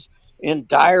plays in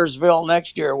Dyersville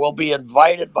next year will be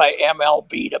invited by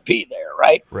MLB to be there,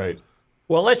 right? Right.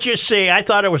 Well, let's just say I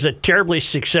thought it was a terribly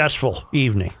successful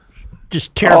evening.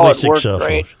 Just terribly it worked successful.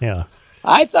 great. Yeah.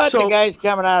 I thought the guys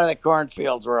coming out of the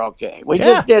cornfields were okay. We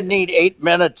just didn't need 8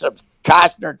 minutes of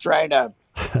Costner trying to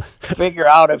figure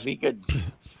out if he could,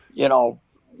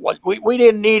 what we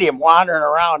didn't need him wandering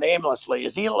around aimlessly.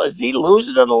 Is he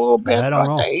losing it a little bit? I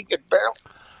don't know. He could barely.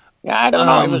 Yeah, I don't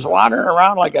know. He was wandering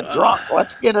around like a drunk.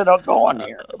 Let's get it going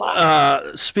here. Come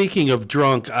on. Speaking of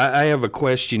drunk, I have a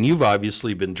question. You've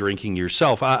obviously been drinking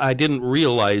yourself. I didn't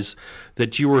realize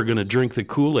that you were going to drink the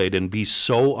Kool-Aid and be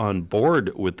so on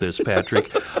board with this,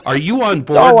 Patrick. Are you on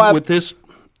board with this?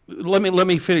 Let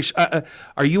me finish.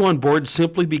 Are you on board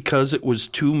simply because it was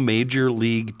two major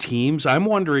league teams? I'm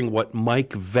wondering what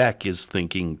Mike Veeck is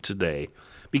thinking today,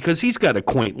 because he's got a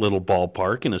quaint little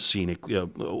ballpark and a scenic.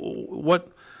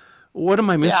 What am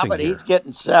I missing? Yeah, but here? he's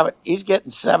getting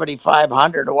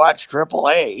 7,500 to watch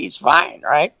AAA. He's fine,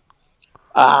 right?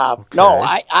 No,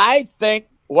 I think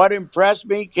what impressed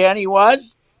me, Kenny,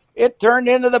 was it turned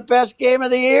into the best game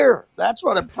of the year. That's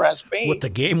what impressed me. With the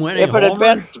game-winning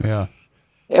homer?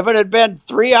 If it had been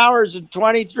 3 hours and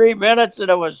 23 minutes and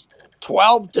it was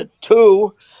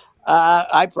 12-2,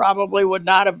 I probably would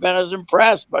not have been as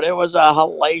impressed. But it was a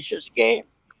hellacious game.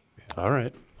 All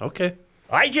right. Okay.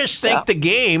 I just think the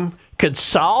game could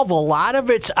solve a lot of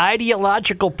its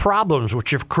ideological problems,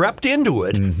 which have crept into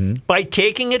it, by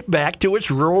taking it back to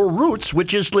its rural roots,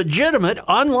 which is legitimate,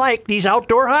 unlike these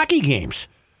outdoor hockey games.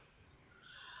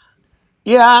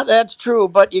 Yeah, that's true.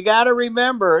 But you got to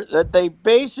remember that they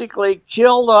basically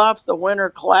killed off the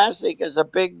Winter Classic as a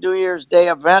big New Year's Day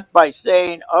event by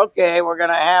saying, okay, we're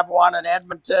going to have one in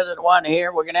Edmonton and one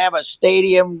here. We're going to have a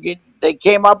stadium. They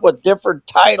came up with different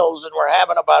titles, and we're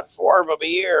having about 4 of them a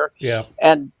year. Yeah.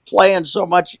 And playing so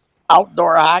much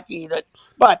outdoor hockey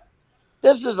but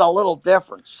this is a little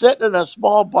different. Sitting in a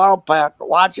small ballpark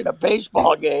watching a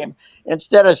baseball game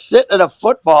instead of sitting in a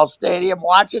football stadium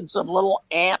watching some little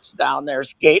ants down there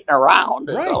skating around.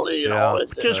 Right.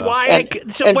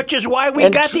 Which is why we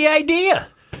got the idea.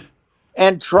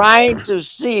 And trying to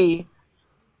see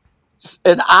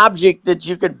an object that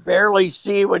you can barely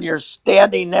see when you're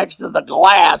standing next to the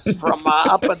glass from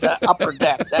up in the upper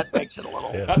deck. That makes it a little.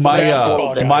 Yeah.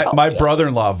 My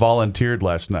brother-in-law volunteered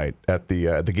last night at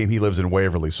the game. He lives in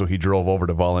Waverly, so he drove over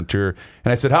to volunteer.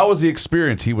 And I said, "How was the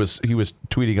experience?" He was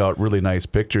tweeting out really nice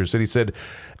pictures, and he said,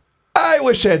 "I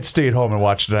wish I had stayed home and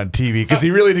watched it on TV because he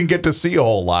really didn't get to see a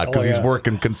whole lot because he's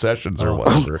working concessions or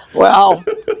whatever." Well,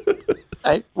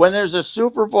 when there's a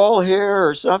Super Bowl here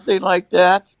or something like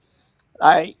that.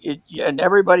 And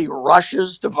everybody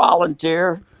rushes to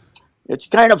volunteer. It's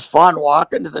kind of fun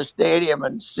walking to the stadium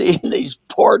and seeing these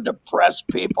poor, depressed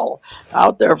people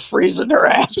out there freezing their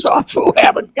ass off who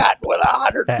haven't gotten with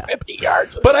 150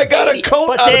 yards. But I got a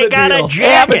coat out of the deal. A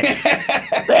jacket.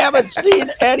 They haven't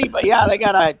seen anybody. Yeah, they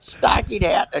got a stocking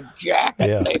hat and a jacket.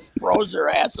 Yeah. They froze their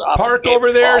ass off. Park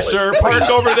over there, sir. Park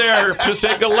over there. Just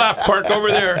take a left. Park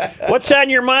over there. What's on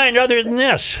your mind other than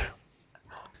this?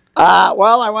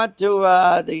 Well, I went to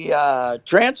the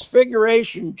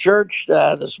Transfiguration Church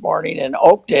this morning in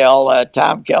Oakdale.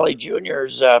 Tom Kelly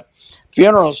Jr.'s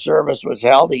funeral service was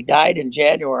held. He died in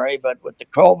January, but with the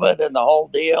COVID and the whole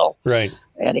deal. Right.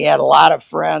 And he had a lot of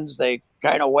friends. They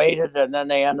kind of waited, and then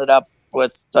they ended up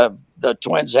with the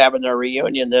Twins having their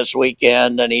reunion this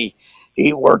weekend. And he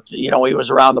worked, he was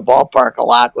around the ballpark a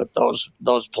lot with those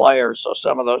players. So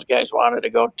some of those guys wanted to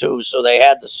go too. So they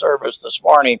had the service this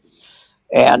morning.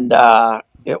 And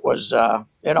it was,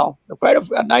 quite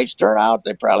a nice turnout.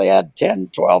 They probably had 10,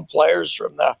 12 players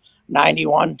from the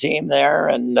 91 team there.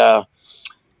 And TK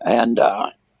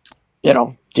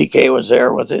was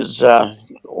there with his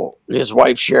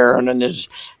wife, Sharon, and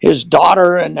his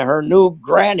daughter and her new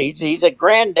granny. He's a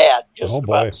granddad just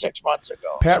about 6 months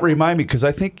ago. Pat, remind me, because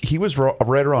I think he was right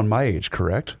around my age,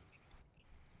 correct?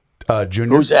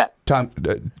 Junior. Who's that? Tom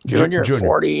Junior.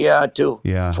 42.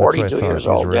 Yeah, 42 years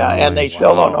old. Yeah, and they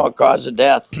still don't know a cause of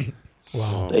death.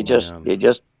 Wow. They just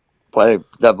play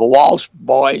the Walsh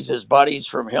boys, his buddies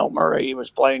from Hill Murray. He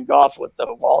was playing golf with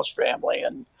the Walsh family,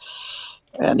 and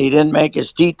he didn't make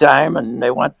his tee time, and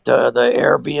they went to the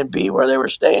Airbnb where they were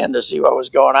staying to see what was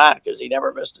going on because he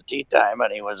never missed a tee time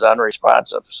and he was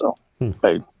unresponsive. So,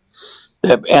 and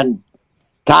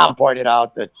Tom pointed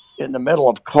out that in the middle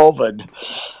of COVID.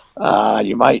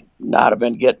 You might not have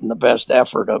been getting the best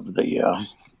effort of the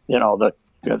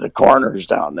corners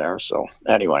down there. So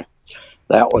anyway,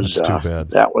 that was That's too bad.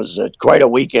 that was quite a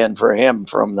weekend for him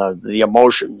from the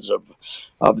emotions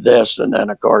of this. And then,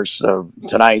 of course,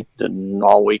 tonight and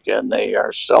all weekend they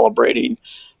are celebrating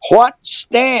what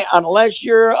stand. Unless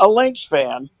you're a Lynx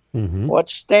fan, what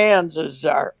stands is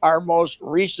our most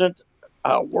recent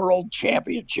world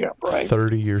championship, right?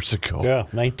 30 years ago. Yeah,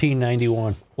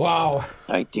 1991. Wow.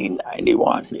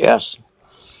 1991. Yes.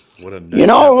 What a You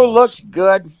know who looks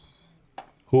good,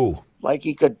 Who? like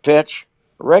he could pitch?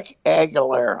 Rick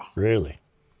Aguilera. Really?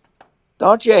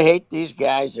 Don't you hate these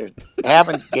guys that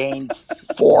haven't gained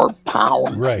 4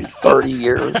 pounds in 30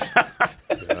 years?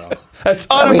 That's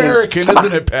I mean, un-American, come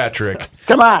isn't on. it, Patrick?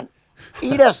 Come on,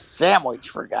 eat a sandwich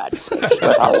for God's sakes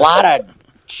with a lot of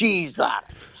cheese on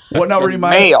it. What now? And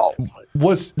Remind mayo.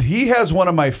 he has one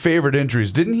of my favorite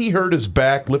injuries? Didn't he hurt his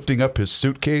back lifting up his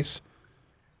suitcase?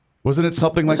 Wasn't it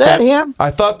something like Was that him?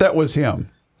 I thought that was him.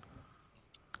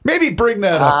 Maybe bring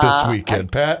that up this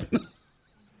weekend, Pat.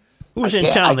 Who's in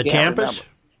can't- town? I The can't campus?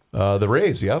 The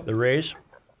Rays, yep. The Rays?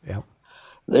 Yeah.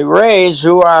 The Rays,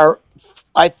 who are,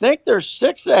 I think they're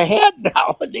 6 ahead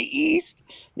now in the East.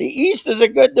 The East is a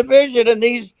good division, and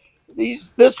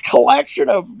this collection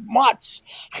of mutts,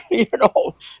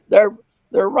 they're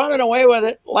running away with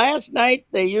it. Last night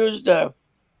they used a,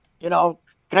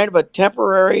 kind of a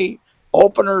temporary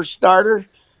opener starter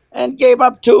and gave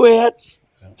up 2 hits.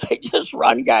 They just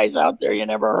run guys out there you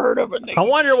never heard of. And I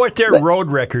wonder what their road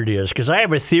record is, because I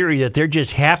have a theory that they're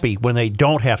just happy when they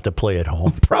don't have to play at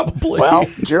home. Probably. Well,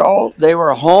 Joe, they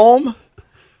were home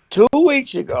 2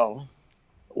 weeks ago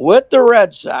with the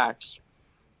Red Sox,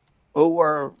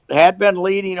 who had been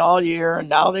leading all year, and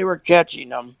now they were catching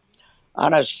them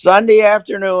on a Sunday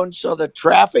afternoon, so the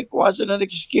traffic wasn't an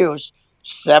excuse.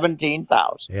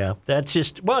 17,000. Yeah, it's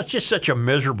just such a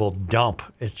miserable dump.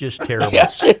 It's just terrible.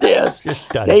 Yes, it is. Just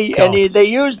a dump. They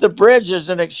use the bridge as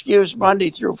an excuse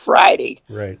Monday through Friday.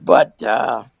 Right. But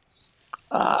that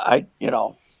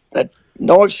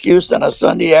no excuse on a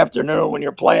Sunday afternoon when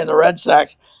you're playing the Red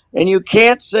Sox, and you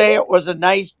can't say it was a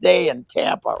nice day in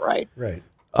Tampa, right? Right.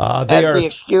 That's the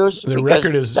excuse. The because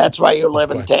record is- that's why you live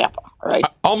in Tampa, right?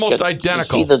 Almost Because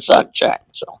identical. You see the sunshine.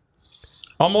 So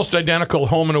Almost identical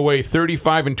home and away.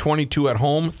 35-22 at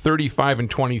home,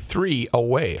 35-23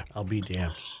 away. I'll be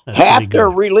damned. half their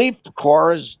relief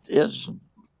corps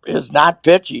is not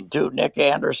pitching too. Nick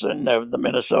Anderson, the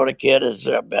Minnesota kid, has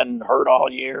been hurt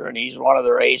all year, and he's one of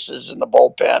their aces in the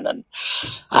bullpen. And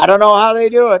I don't know how they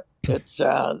do it. It's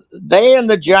they and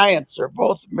the Giants are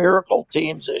both miracle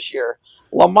teams this year.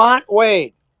 Lamont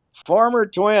Wade, former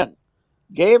Twin,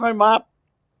 gave him up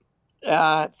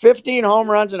 15 home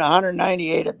runs and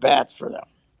 198 at bats for them.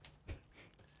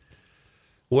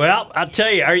 Well, I'll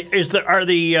tell you, are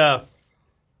the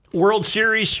World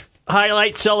Series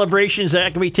highlight celebrations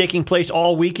that can be taking place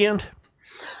all weekend?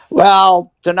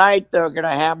 Well, tonight they're going to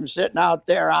have them sitting out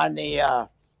there on the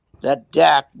that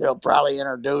deck. They'll probably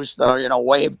introduce them,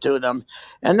 wave to them,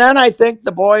 and then I think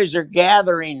the boys are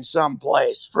gathering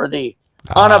someplace for the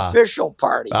unofficial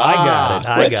party.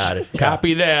 I got it.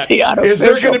 Copy that. The Is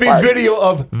there going to be party. video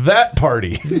of that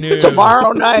party? No.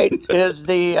 Tomorrow night is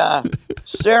the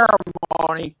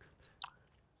ceremony,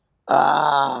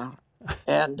 and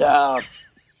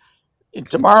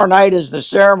tomorrow night is the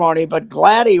ceremony. But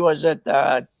Gladdy was at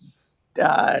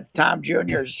Tom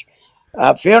Jr.'s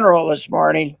funeral this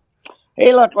morning.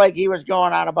 He looked like he was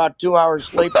going on about 2 hours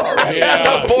sleep already.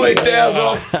 Yeah, Boy,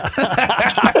 Dazzle.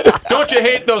 Don't you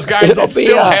hate those guys It'll that be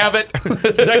still a- have it?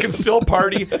 That can still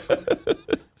party?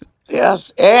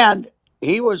 Yes, and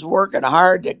he was working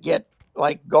hard to get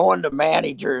going to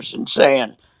managers and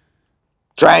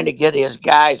trying to get his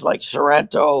guys like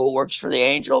Sorrento, who works for the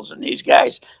Angels, and these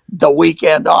guys the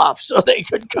weekend off so they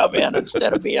could come in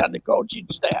instead of be on the coaching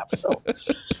staff. So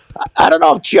I don't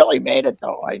know if Chili made it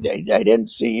though. I didn't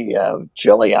see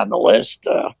Chili on the list,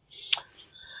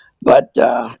 but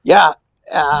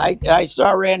I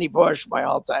saw Randy Bush, my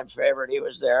all-time favorite. He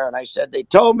was there, and I said, "They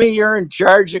told me you're in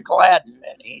charge of Gladden,"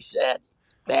 and he said,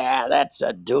 "Yeah, that's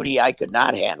a duty I could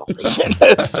not handle." He said,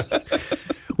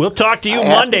 We'll talk to you "I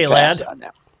have Monday, to pass lad. on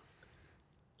that."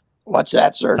 What's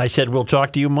that, sir? I said we'll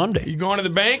talk to you Monday. You going to the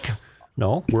bank?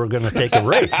 No, we're going to take a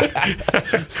break.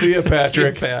 See you, Patrick. See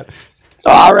you, Pat.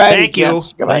 All right, Thank you.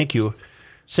 gents. Goodbye. Thank you.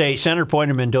 Say, Center Point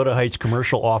in Mendota Heights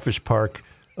Commercial Office Park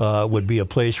would be a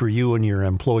place where you and your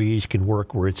employees can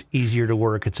work, where it's easier to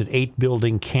work. It's an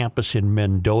 8-building campus in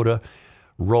Mendota,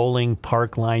 rolling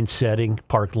park-like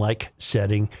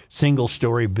setting,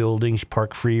 single-story buildings,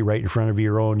 park-free right in front of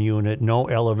your own unit, no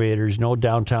elevators, no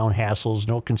downtown hassles,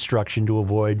 no construction to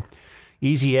avoid,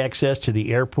 easy access to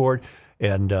the airport,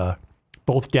 and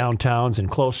both downtowns and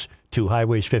close to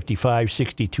highways 55,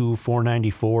 62,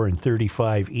 494, and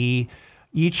 35E.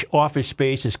 Each office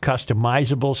space is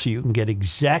customizable, so you can get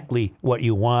exactly what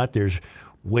you want. There's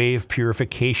wave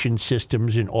purification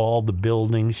systems in all the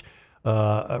buildings.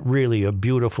 Really a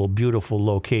beautiful, beautiful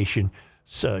location.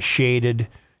 It's shaded.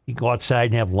 You can go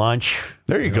outside and have lunch.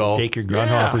 There you go. Take your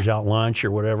Grunhoffers out lunch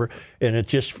or whatever. And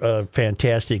it's just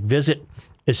fantastic. Visit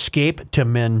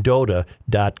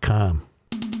escapetomendota.com.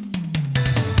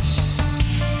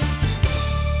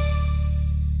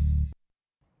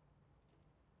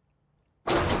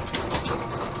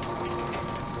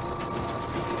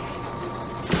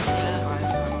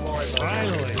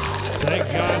 Finally.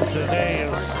 Thank God today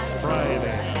is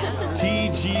Friday.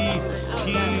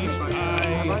 TGTI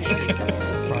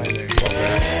Friday.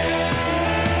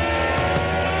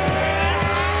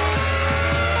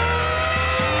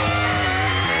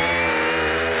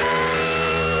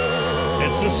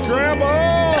 It's the scramble!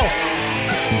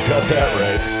 You got that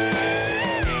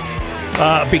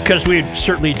right. Because we'd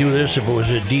certainly do this if it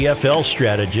was a DFL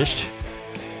strategist.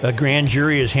 A grand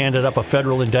jury has handed up a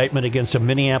federal indictment against a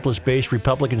Minneapolis-based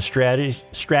Republican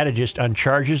strategist on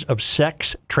charges of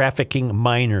sex trafficking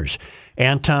minors.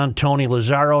 Anton Tony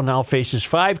Lazzaro now faces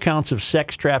 5 counts of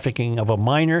sex trafficking of a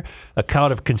minor, a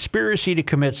count of conspiracy to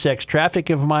commit sex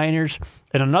trafficking of minors,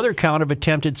 and another count of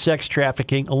attempted sex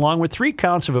trafficking, along with 3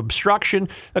 counts of obstruction,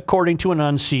 according to an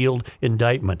unsealed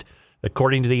indictment.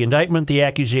 According to the indictment, the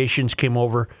accusations came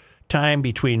over time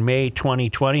between May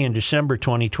 2020 and December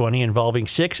 2020 involving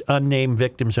 6 unnamed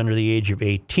victims under the age of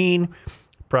 18.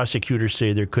 Prosecutors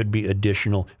say there could be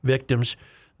additional victims.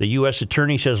 The U.S.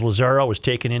 attorney says Lazzaro was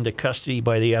taken into custody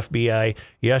by the FBI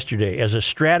yesterday. As a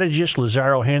strategist,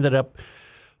 Lazzaro headed up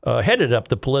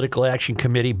the Political Action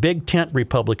Committee, Big Tent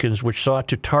Republicans, which sought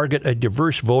to target a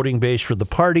diverse voting base for the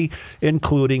party,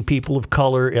 including people of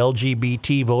color,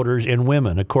 LGBT voters, and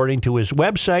women. According to his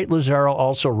website, Lazzaro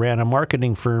also ran a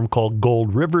marketing firm called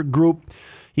Gold River Group.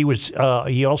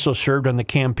 He also served on the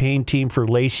campaign team for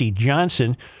Lacey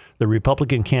Johnson, the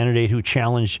Republican candidate who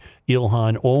challenged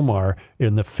Ilhan Omar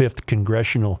in the 5th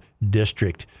Congressional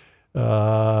District.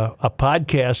 A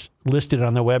podcast listed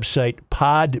on the website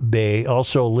Podbay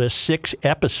also lists 6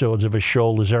 episodes of a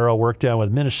show Lazzaro worked on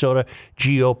with Minnesota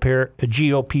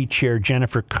GOP Chair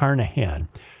Jennifer Carnahan.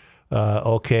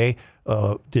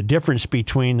 The difference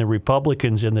between the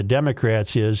Republicans and the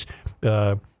Democrats is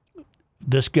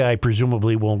this guy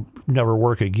presumably will never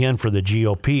work again for the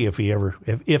GOP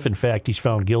if in fact he's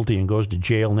found guilty and goes to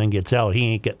jail and then gets out. He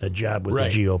ain't getting a job with the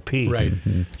GOP. Right.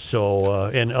 Mm-hmm. So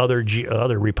and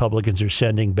other Republicans are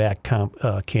sending back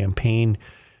campaign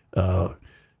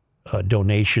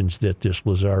donations that this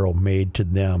Lazzaro made to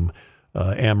them.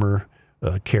 Emmer,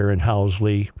 Karen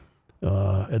Housley,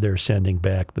 they're sending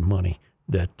back the money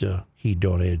that he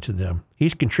donated to them.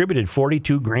 He's contributed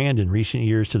 $42,000 in recent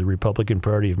years to the Republican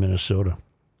Party of Minnesota.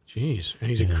 Jeez,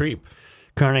 and he's a creep.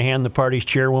 Carnahan, the party's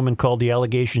chairwoman, called the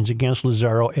allegations against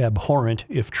Lazzaro abhorrent,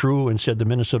 if true, and said the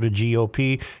Minnesota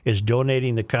GOP is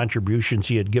donating the contributions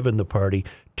he had given the party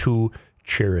to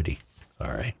charity.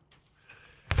 All right.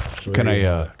 So Can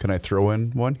I throw in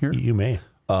one here? You may.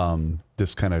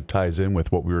 This kind of ties in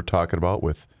with what we were talking about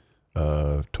with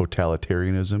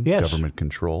totalitarianism, government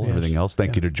control, everything else.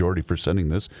 Thank you to Jordy for sending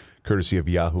this, courtesy of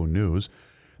Yahoo News.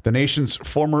 The nation's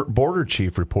former border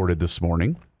chief reported this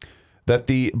morning that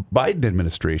the Biden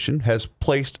administration has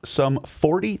placed some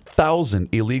 40,000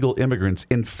 illegal immigrants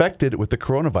infected with the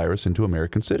coronavirus into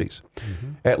American cities.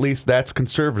 Mm-hmm. At least that's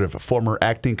conservative. Former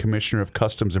acting commissioner of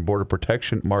Customs and Border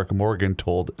Protection, Mark Morgan,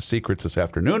 told Secrets this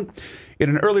afternoon. In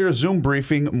an earlier Zoom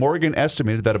briefing, Morgan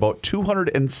estimated that about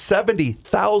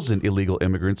 270,000 illegal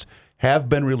immigrants have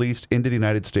been released into the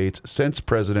United States since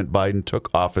President Biden took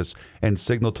office and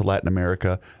signaled to Latin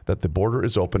America that the border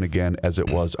is open again as it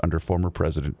was under former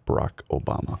President Barack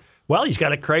Obama. Well, he's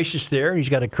got a crisis there. He's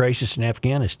got a crisis in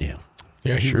Afghanistan.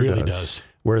 Yeah, he really does.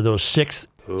 Where those 6th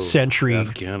century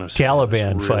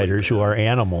Taliban really fighters who are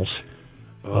animals.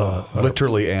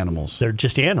 Literally animals. They're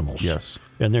just animals. Yes.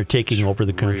 And they're taking over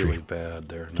the country. Really bad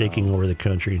there. Taking over the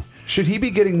country. Should he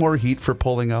be getting more heat for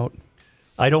pulling out?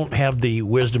 I don't have the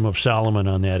wisdom of Solomon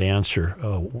on that answer.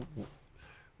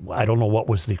 I don't know what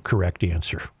was the correct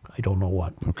answer. I don't know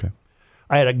what. Okay.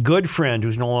 I had a good friend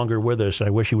who's no longer with us.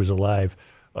 I wish he was alive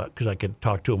because I could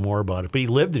talk to him more about it. But he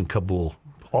lived in Kabul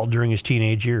all during his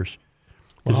teenage years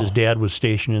because his dad was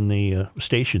stationed in the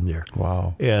station there.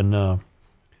 Wow. And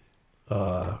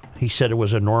he said it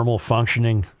was a normal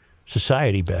functioning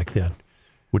society back then.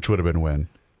 Which would have been when?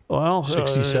 Well,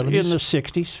 60s, 70s? In the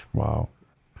 60s. Wow.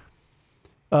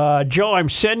 Joe, I'm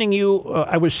sending you.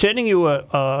 I was sending you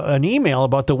an email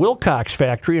about the Wilcox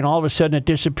factory, and all of a sudden it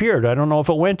disappeared. I don't know if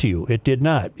it went to you. It did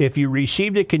not. If you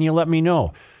received it, can you let me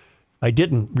know? I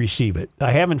didn't receive it.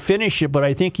 I haven't finished it, but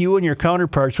I think you and your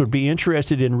counterparts would be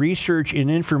interested in research and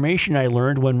information I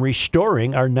learned when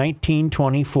restoring our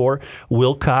 1924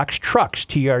 Wilcox trucks,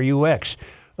 TRUX.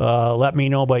 Let me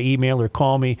know by email or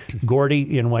call me.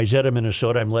 Gordy in Wayzata,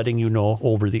 Minnesota. I'm letting you know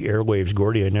over the airwaves.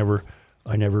 Gordy, I never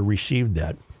received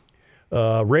that.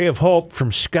 Ray of Hope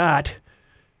from Scott.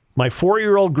 My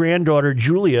 4-year-old granddaughter,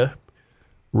 Julia,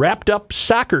 wrapped up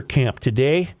soccer camp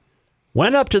today,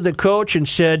 went up to the coach and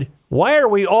said, "Why are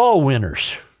we all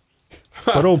winners?"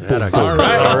 All right,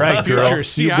 girl. Future You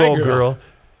CI go, girl.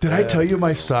 Did I tell you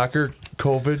my soccer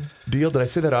COVID deal? Did I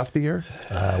say that off the air?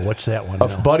 What's that one?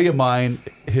 A buddy of mine,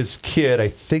 his kid, I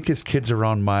think his kid's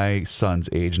around my son's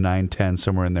age, 9, 10,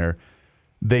 somewhere in there.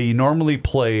 They normally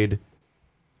played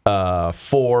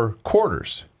 4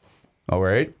 quarters. All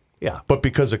right? Yeah. But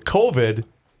because of COVID,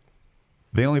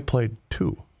 they only played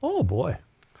 2. Oh, boy.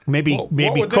 Maybe Well,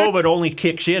 COVID only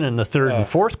kicks in the third and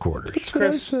fourth quarters. That's what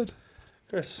I said.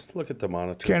 Chris, look at the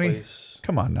monitor, Kenny, please.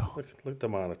 come on now. Look at the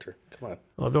monitor. Come on.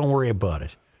 Well, don't worry about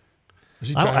it. Is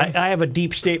he I have a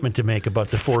deep statement to make about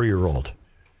the 4-year-old.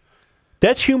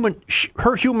 That's human.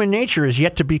 Her human nature is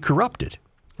yet to be corrupted.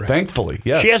 Thankfully,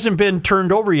 yes. She hasn't been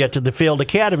turned over yet to the failed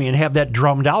academy and have that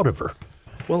drummed out of her.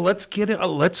 Well, let's get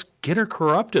her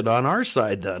corrupted on our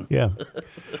side then. Yeah.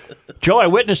 Joe, I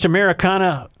witnessed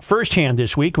Americana firsthand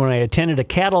this week when I attended a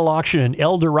cattle auction in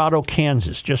El Dorado,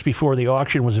 Kansas. Just before the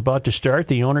auction was about to start,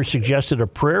 the owner suggested a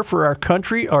prayer for our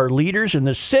country, our leaders, and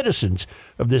the citizens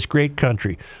of this great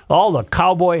country. All the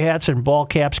cowboy hats and ball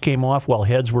caps came off while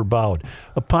heads were bowed.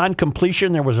 Upon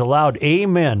completion, there was a loud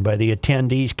amen by the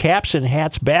attendees, caps and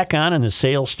hats back on, and the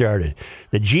sale started.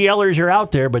 The GLers are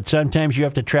out there, but sometimes you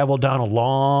have to travel down a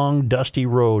long, dusty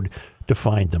road to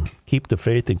find them. Keep the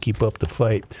faith and keep up the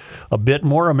fight. A bit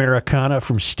more Americana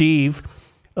from Steve.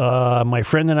 My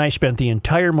friend and I spent the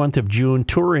entire month of June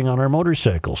touring on our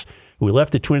motorcycles. We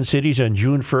left the Twin Cities on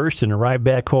June 1st and arrived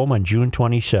back home on June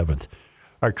 27th.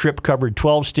 Our trip covered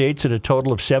 12 states at a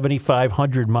total of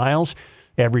 7,500 miles,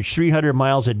 averaged 300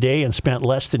 miles a day, and spent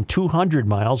less than 200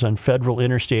 miles on federal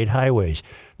interstate highways.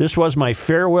 This was my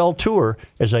farewell tour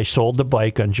as I sold the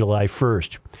bike on July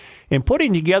 1st. In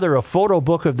putting together a photo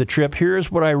book of the trip,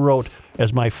 here's what I wrote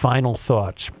as my final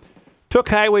thoughts. Took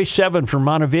Highway 7 from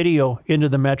Montevideo into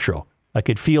the metro. I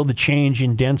could feel the change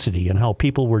in density and how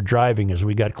people were driving as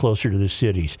we got closer to the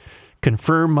cities.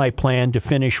 Confirmed my plan to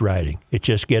finish riding. It's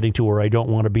just getting to where I don't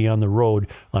want to be on the road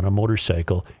on a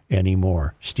motorcycle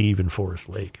anymore. Steve in Forest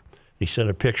Lake. He sent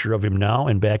a picture of him now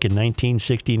and back in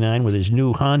 1969 with his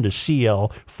new Honda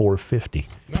CL 450.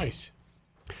 Nice.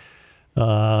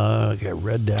 I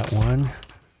read that one.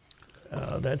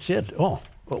 That's it. Oh,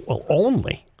 well,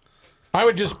 only. I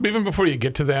would just, even before you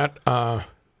get to that,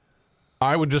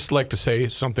 I would just like to say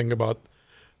something about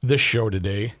this show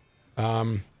today.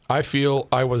 I feel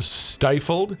I was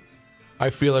stifled. I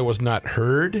feel I was not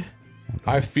heard.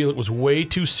 I feel it was way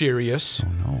too serious. Oh,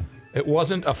 no. It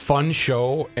wasn't a fun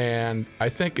show, and I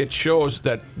think it shows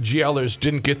that GLers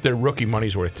didn't get their rookie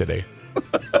money's worth today.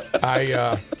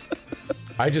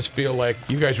 I just feel like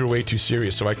you guys were way too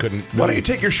serious, so I couldn't. Why don't you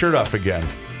take your shirt off again?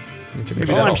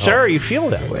 I'm sorry you feel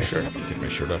that way. Take my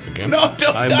shirt off again. No,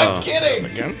 I'm kidding.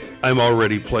 Again. I'm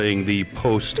already playing the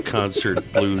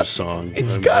post-concert blues song.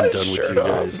 It's I'm got his done with shirt you off.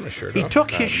 guys. He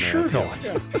took his shirt off.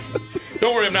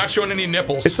 Don't worry, I'm not showing any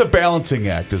nipples. It's a balancing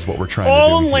act, is what we're trying to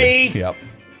do. Only. Yep.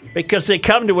 Because they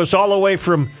come to us all the way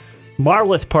from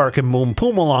Marloth Park in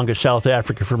Mpumalanga, South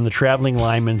Africa, from the Traveling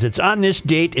Linemans. It's on this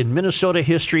date in Minnesota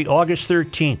history, August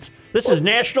 13th. This is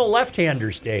National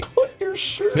Left-Handers Day. Put your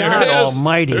shirt There God it is.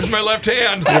 almighty. There's my left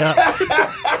hand.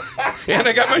 Yeah. And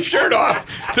I got my shirt off.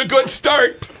 It's a good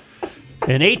start.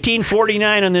 In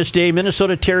 1849, on this day,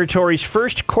 Minnesota Territory's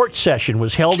first court session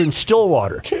was held in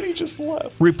Stillwater. Kenny just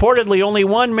left. Reportedly, only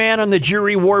one man on the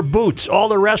jury wore boots. All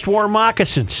the rest wore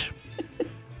moccasins.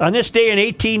 On this day in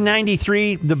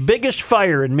 1893, the biggest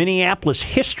fire in Minneapolis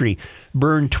history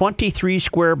burned 23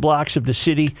 square blocks of the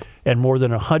city and more than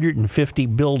 150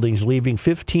 buildings, leaving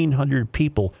 1,500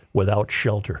 people without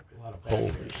shelter.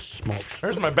 Holy smokes.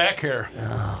 There's my back hair.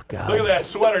 Oh, God. Look at that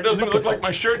sweater. It doesn't even look like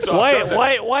my shirt's off. does it?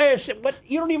 Why is it? What?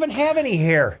 You don't even have any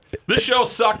hair. This show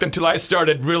sucked until I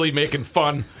started really making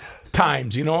fun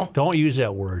times, you know? Don't use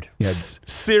that word.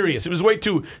 Serious. It was way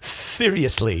too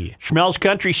seriously. Schmelz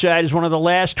Countryside is one of the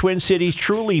last Twin Cities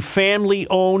truly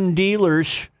family-owned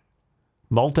dealers.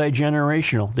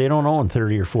 Multi-generational. They don't own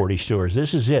 30 or 40 stores.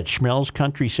 This is it. Schmelz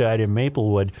Countryside in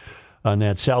Maplewood. on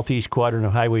that southeast quadrant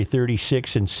of Highway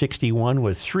 36 and 61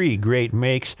 with 3 great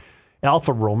makes.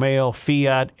 Alfa Romeo,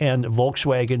 Fiat, and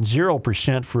Volkswagen,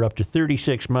 0% for up to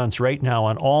 36 months right now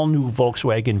on all new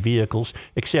Volkswagen vehicles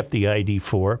except the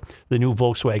ID4. The new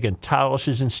Volkswagen Taos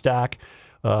is in stock.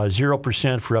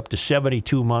 0% for up to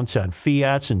 72 months on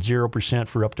Fiats and 0%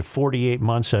 for up to 48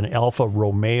 months on Alfa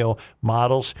Romeo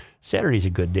models. Saturday's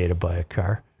a good day to buy a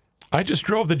car. I just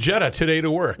drove the Jetta today to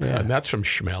work, and that's from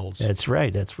Schmelz. That's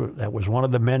right. That was one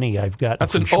of the many I've got.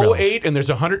 That's an 08, and there's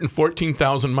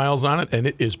 114,000 miles on it, and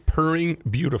it is purring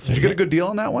beautiful. Did you get a good deal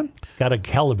on that one? Got a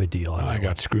hell of a deal on it. I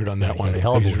got screwed on that one.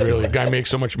 He's really, the guy makes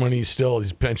so much money, he's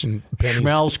pension pennies.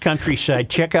 Schmelz Countryside.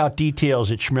 Check out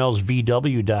details at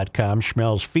schmelzvw.com,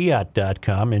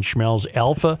 schmelzfiat.com, and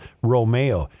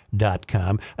schmelzalfaromeo.com.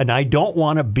 And I don't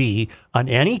want to be on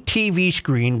any TV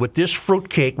screen with this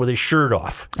fruitcake with his shirt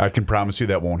off. I can promise you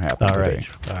that won't happen today.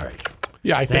 All right.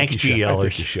 Yeah, I think Thanks, you should. GLers. I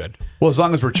think you should. Well, as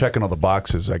long as we're checking all the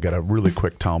boxes, I got a really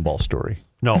quick town ball story.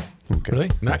 No. Okay. Really?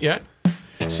 Not yet?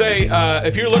 Say,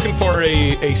 if you're looking for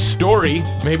a story,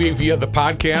 maybe if you have the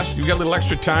podcast, you've got a little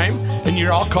extra time, and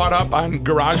you're all caught up on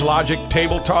Garage Logic,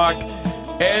 Table Talk,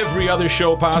 every other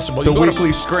show possible. The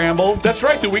Weekly Scramble. That's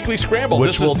right, the Weekly Scramble.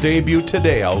 Which will debut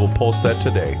today. I will post that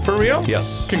today. For real?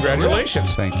 Yes.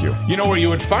 Congratulations. Thank you. You know where you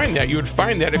would find that? You would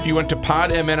find that if you went to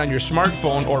PodMN on your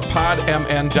smartphone or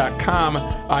podmn.com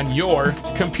on your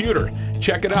computer.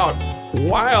 Check it out.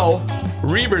 While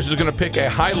Reavers is going to pick a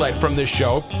highlight from this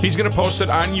show, he's going to post it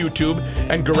on YouTube,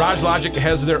 and Garage Logic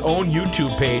has their own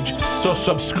YouTube page, so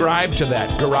subscribe to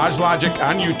that. Garage Logic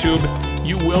on YouTube.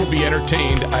 You will be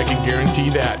entertained. I can guarantee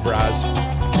that, Braz.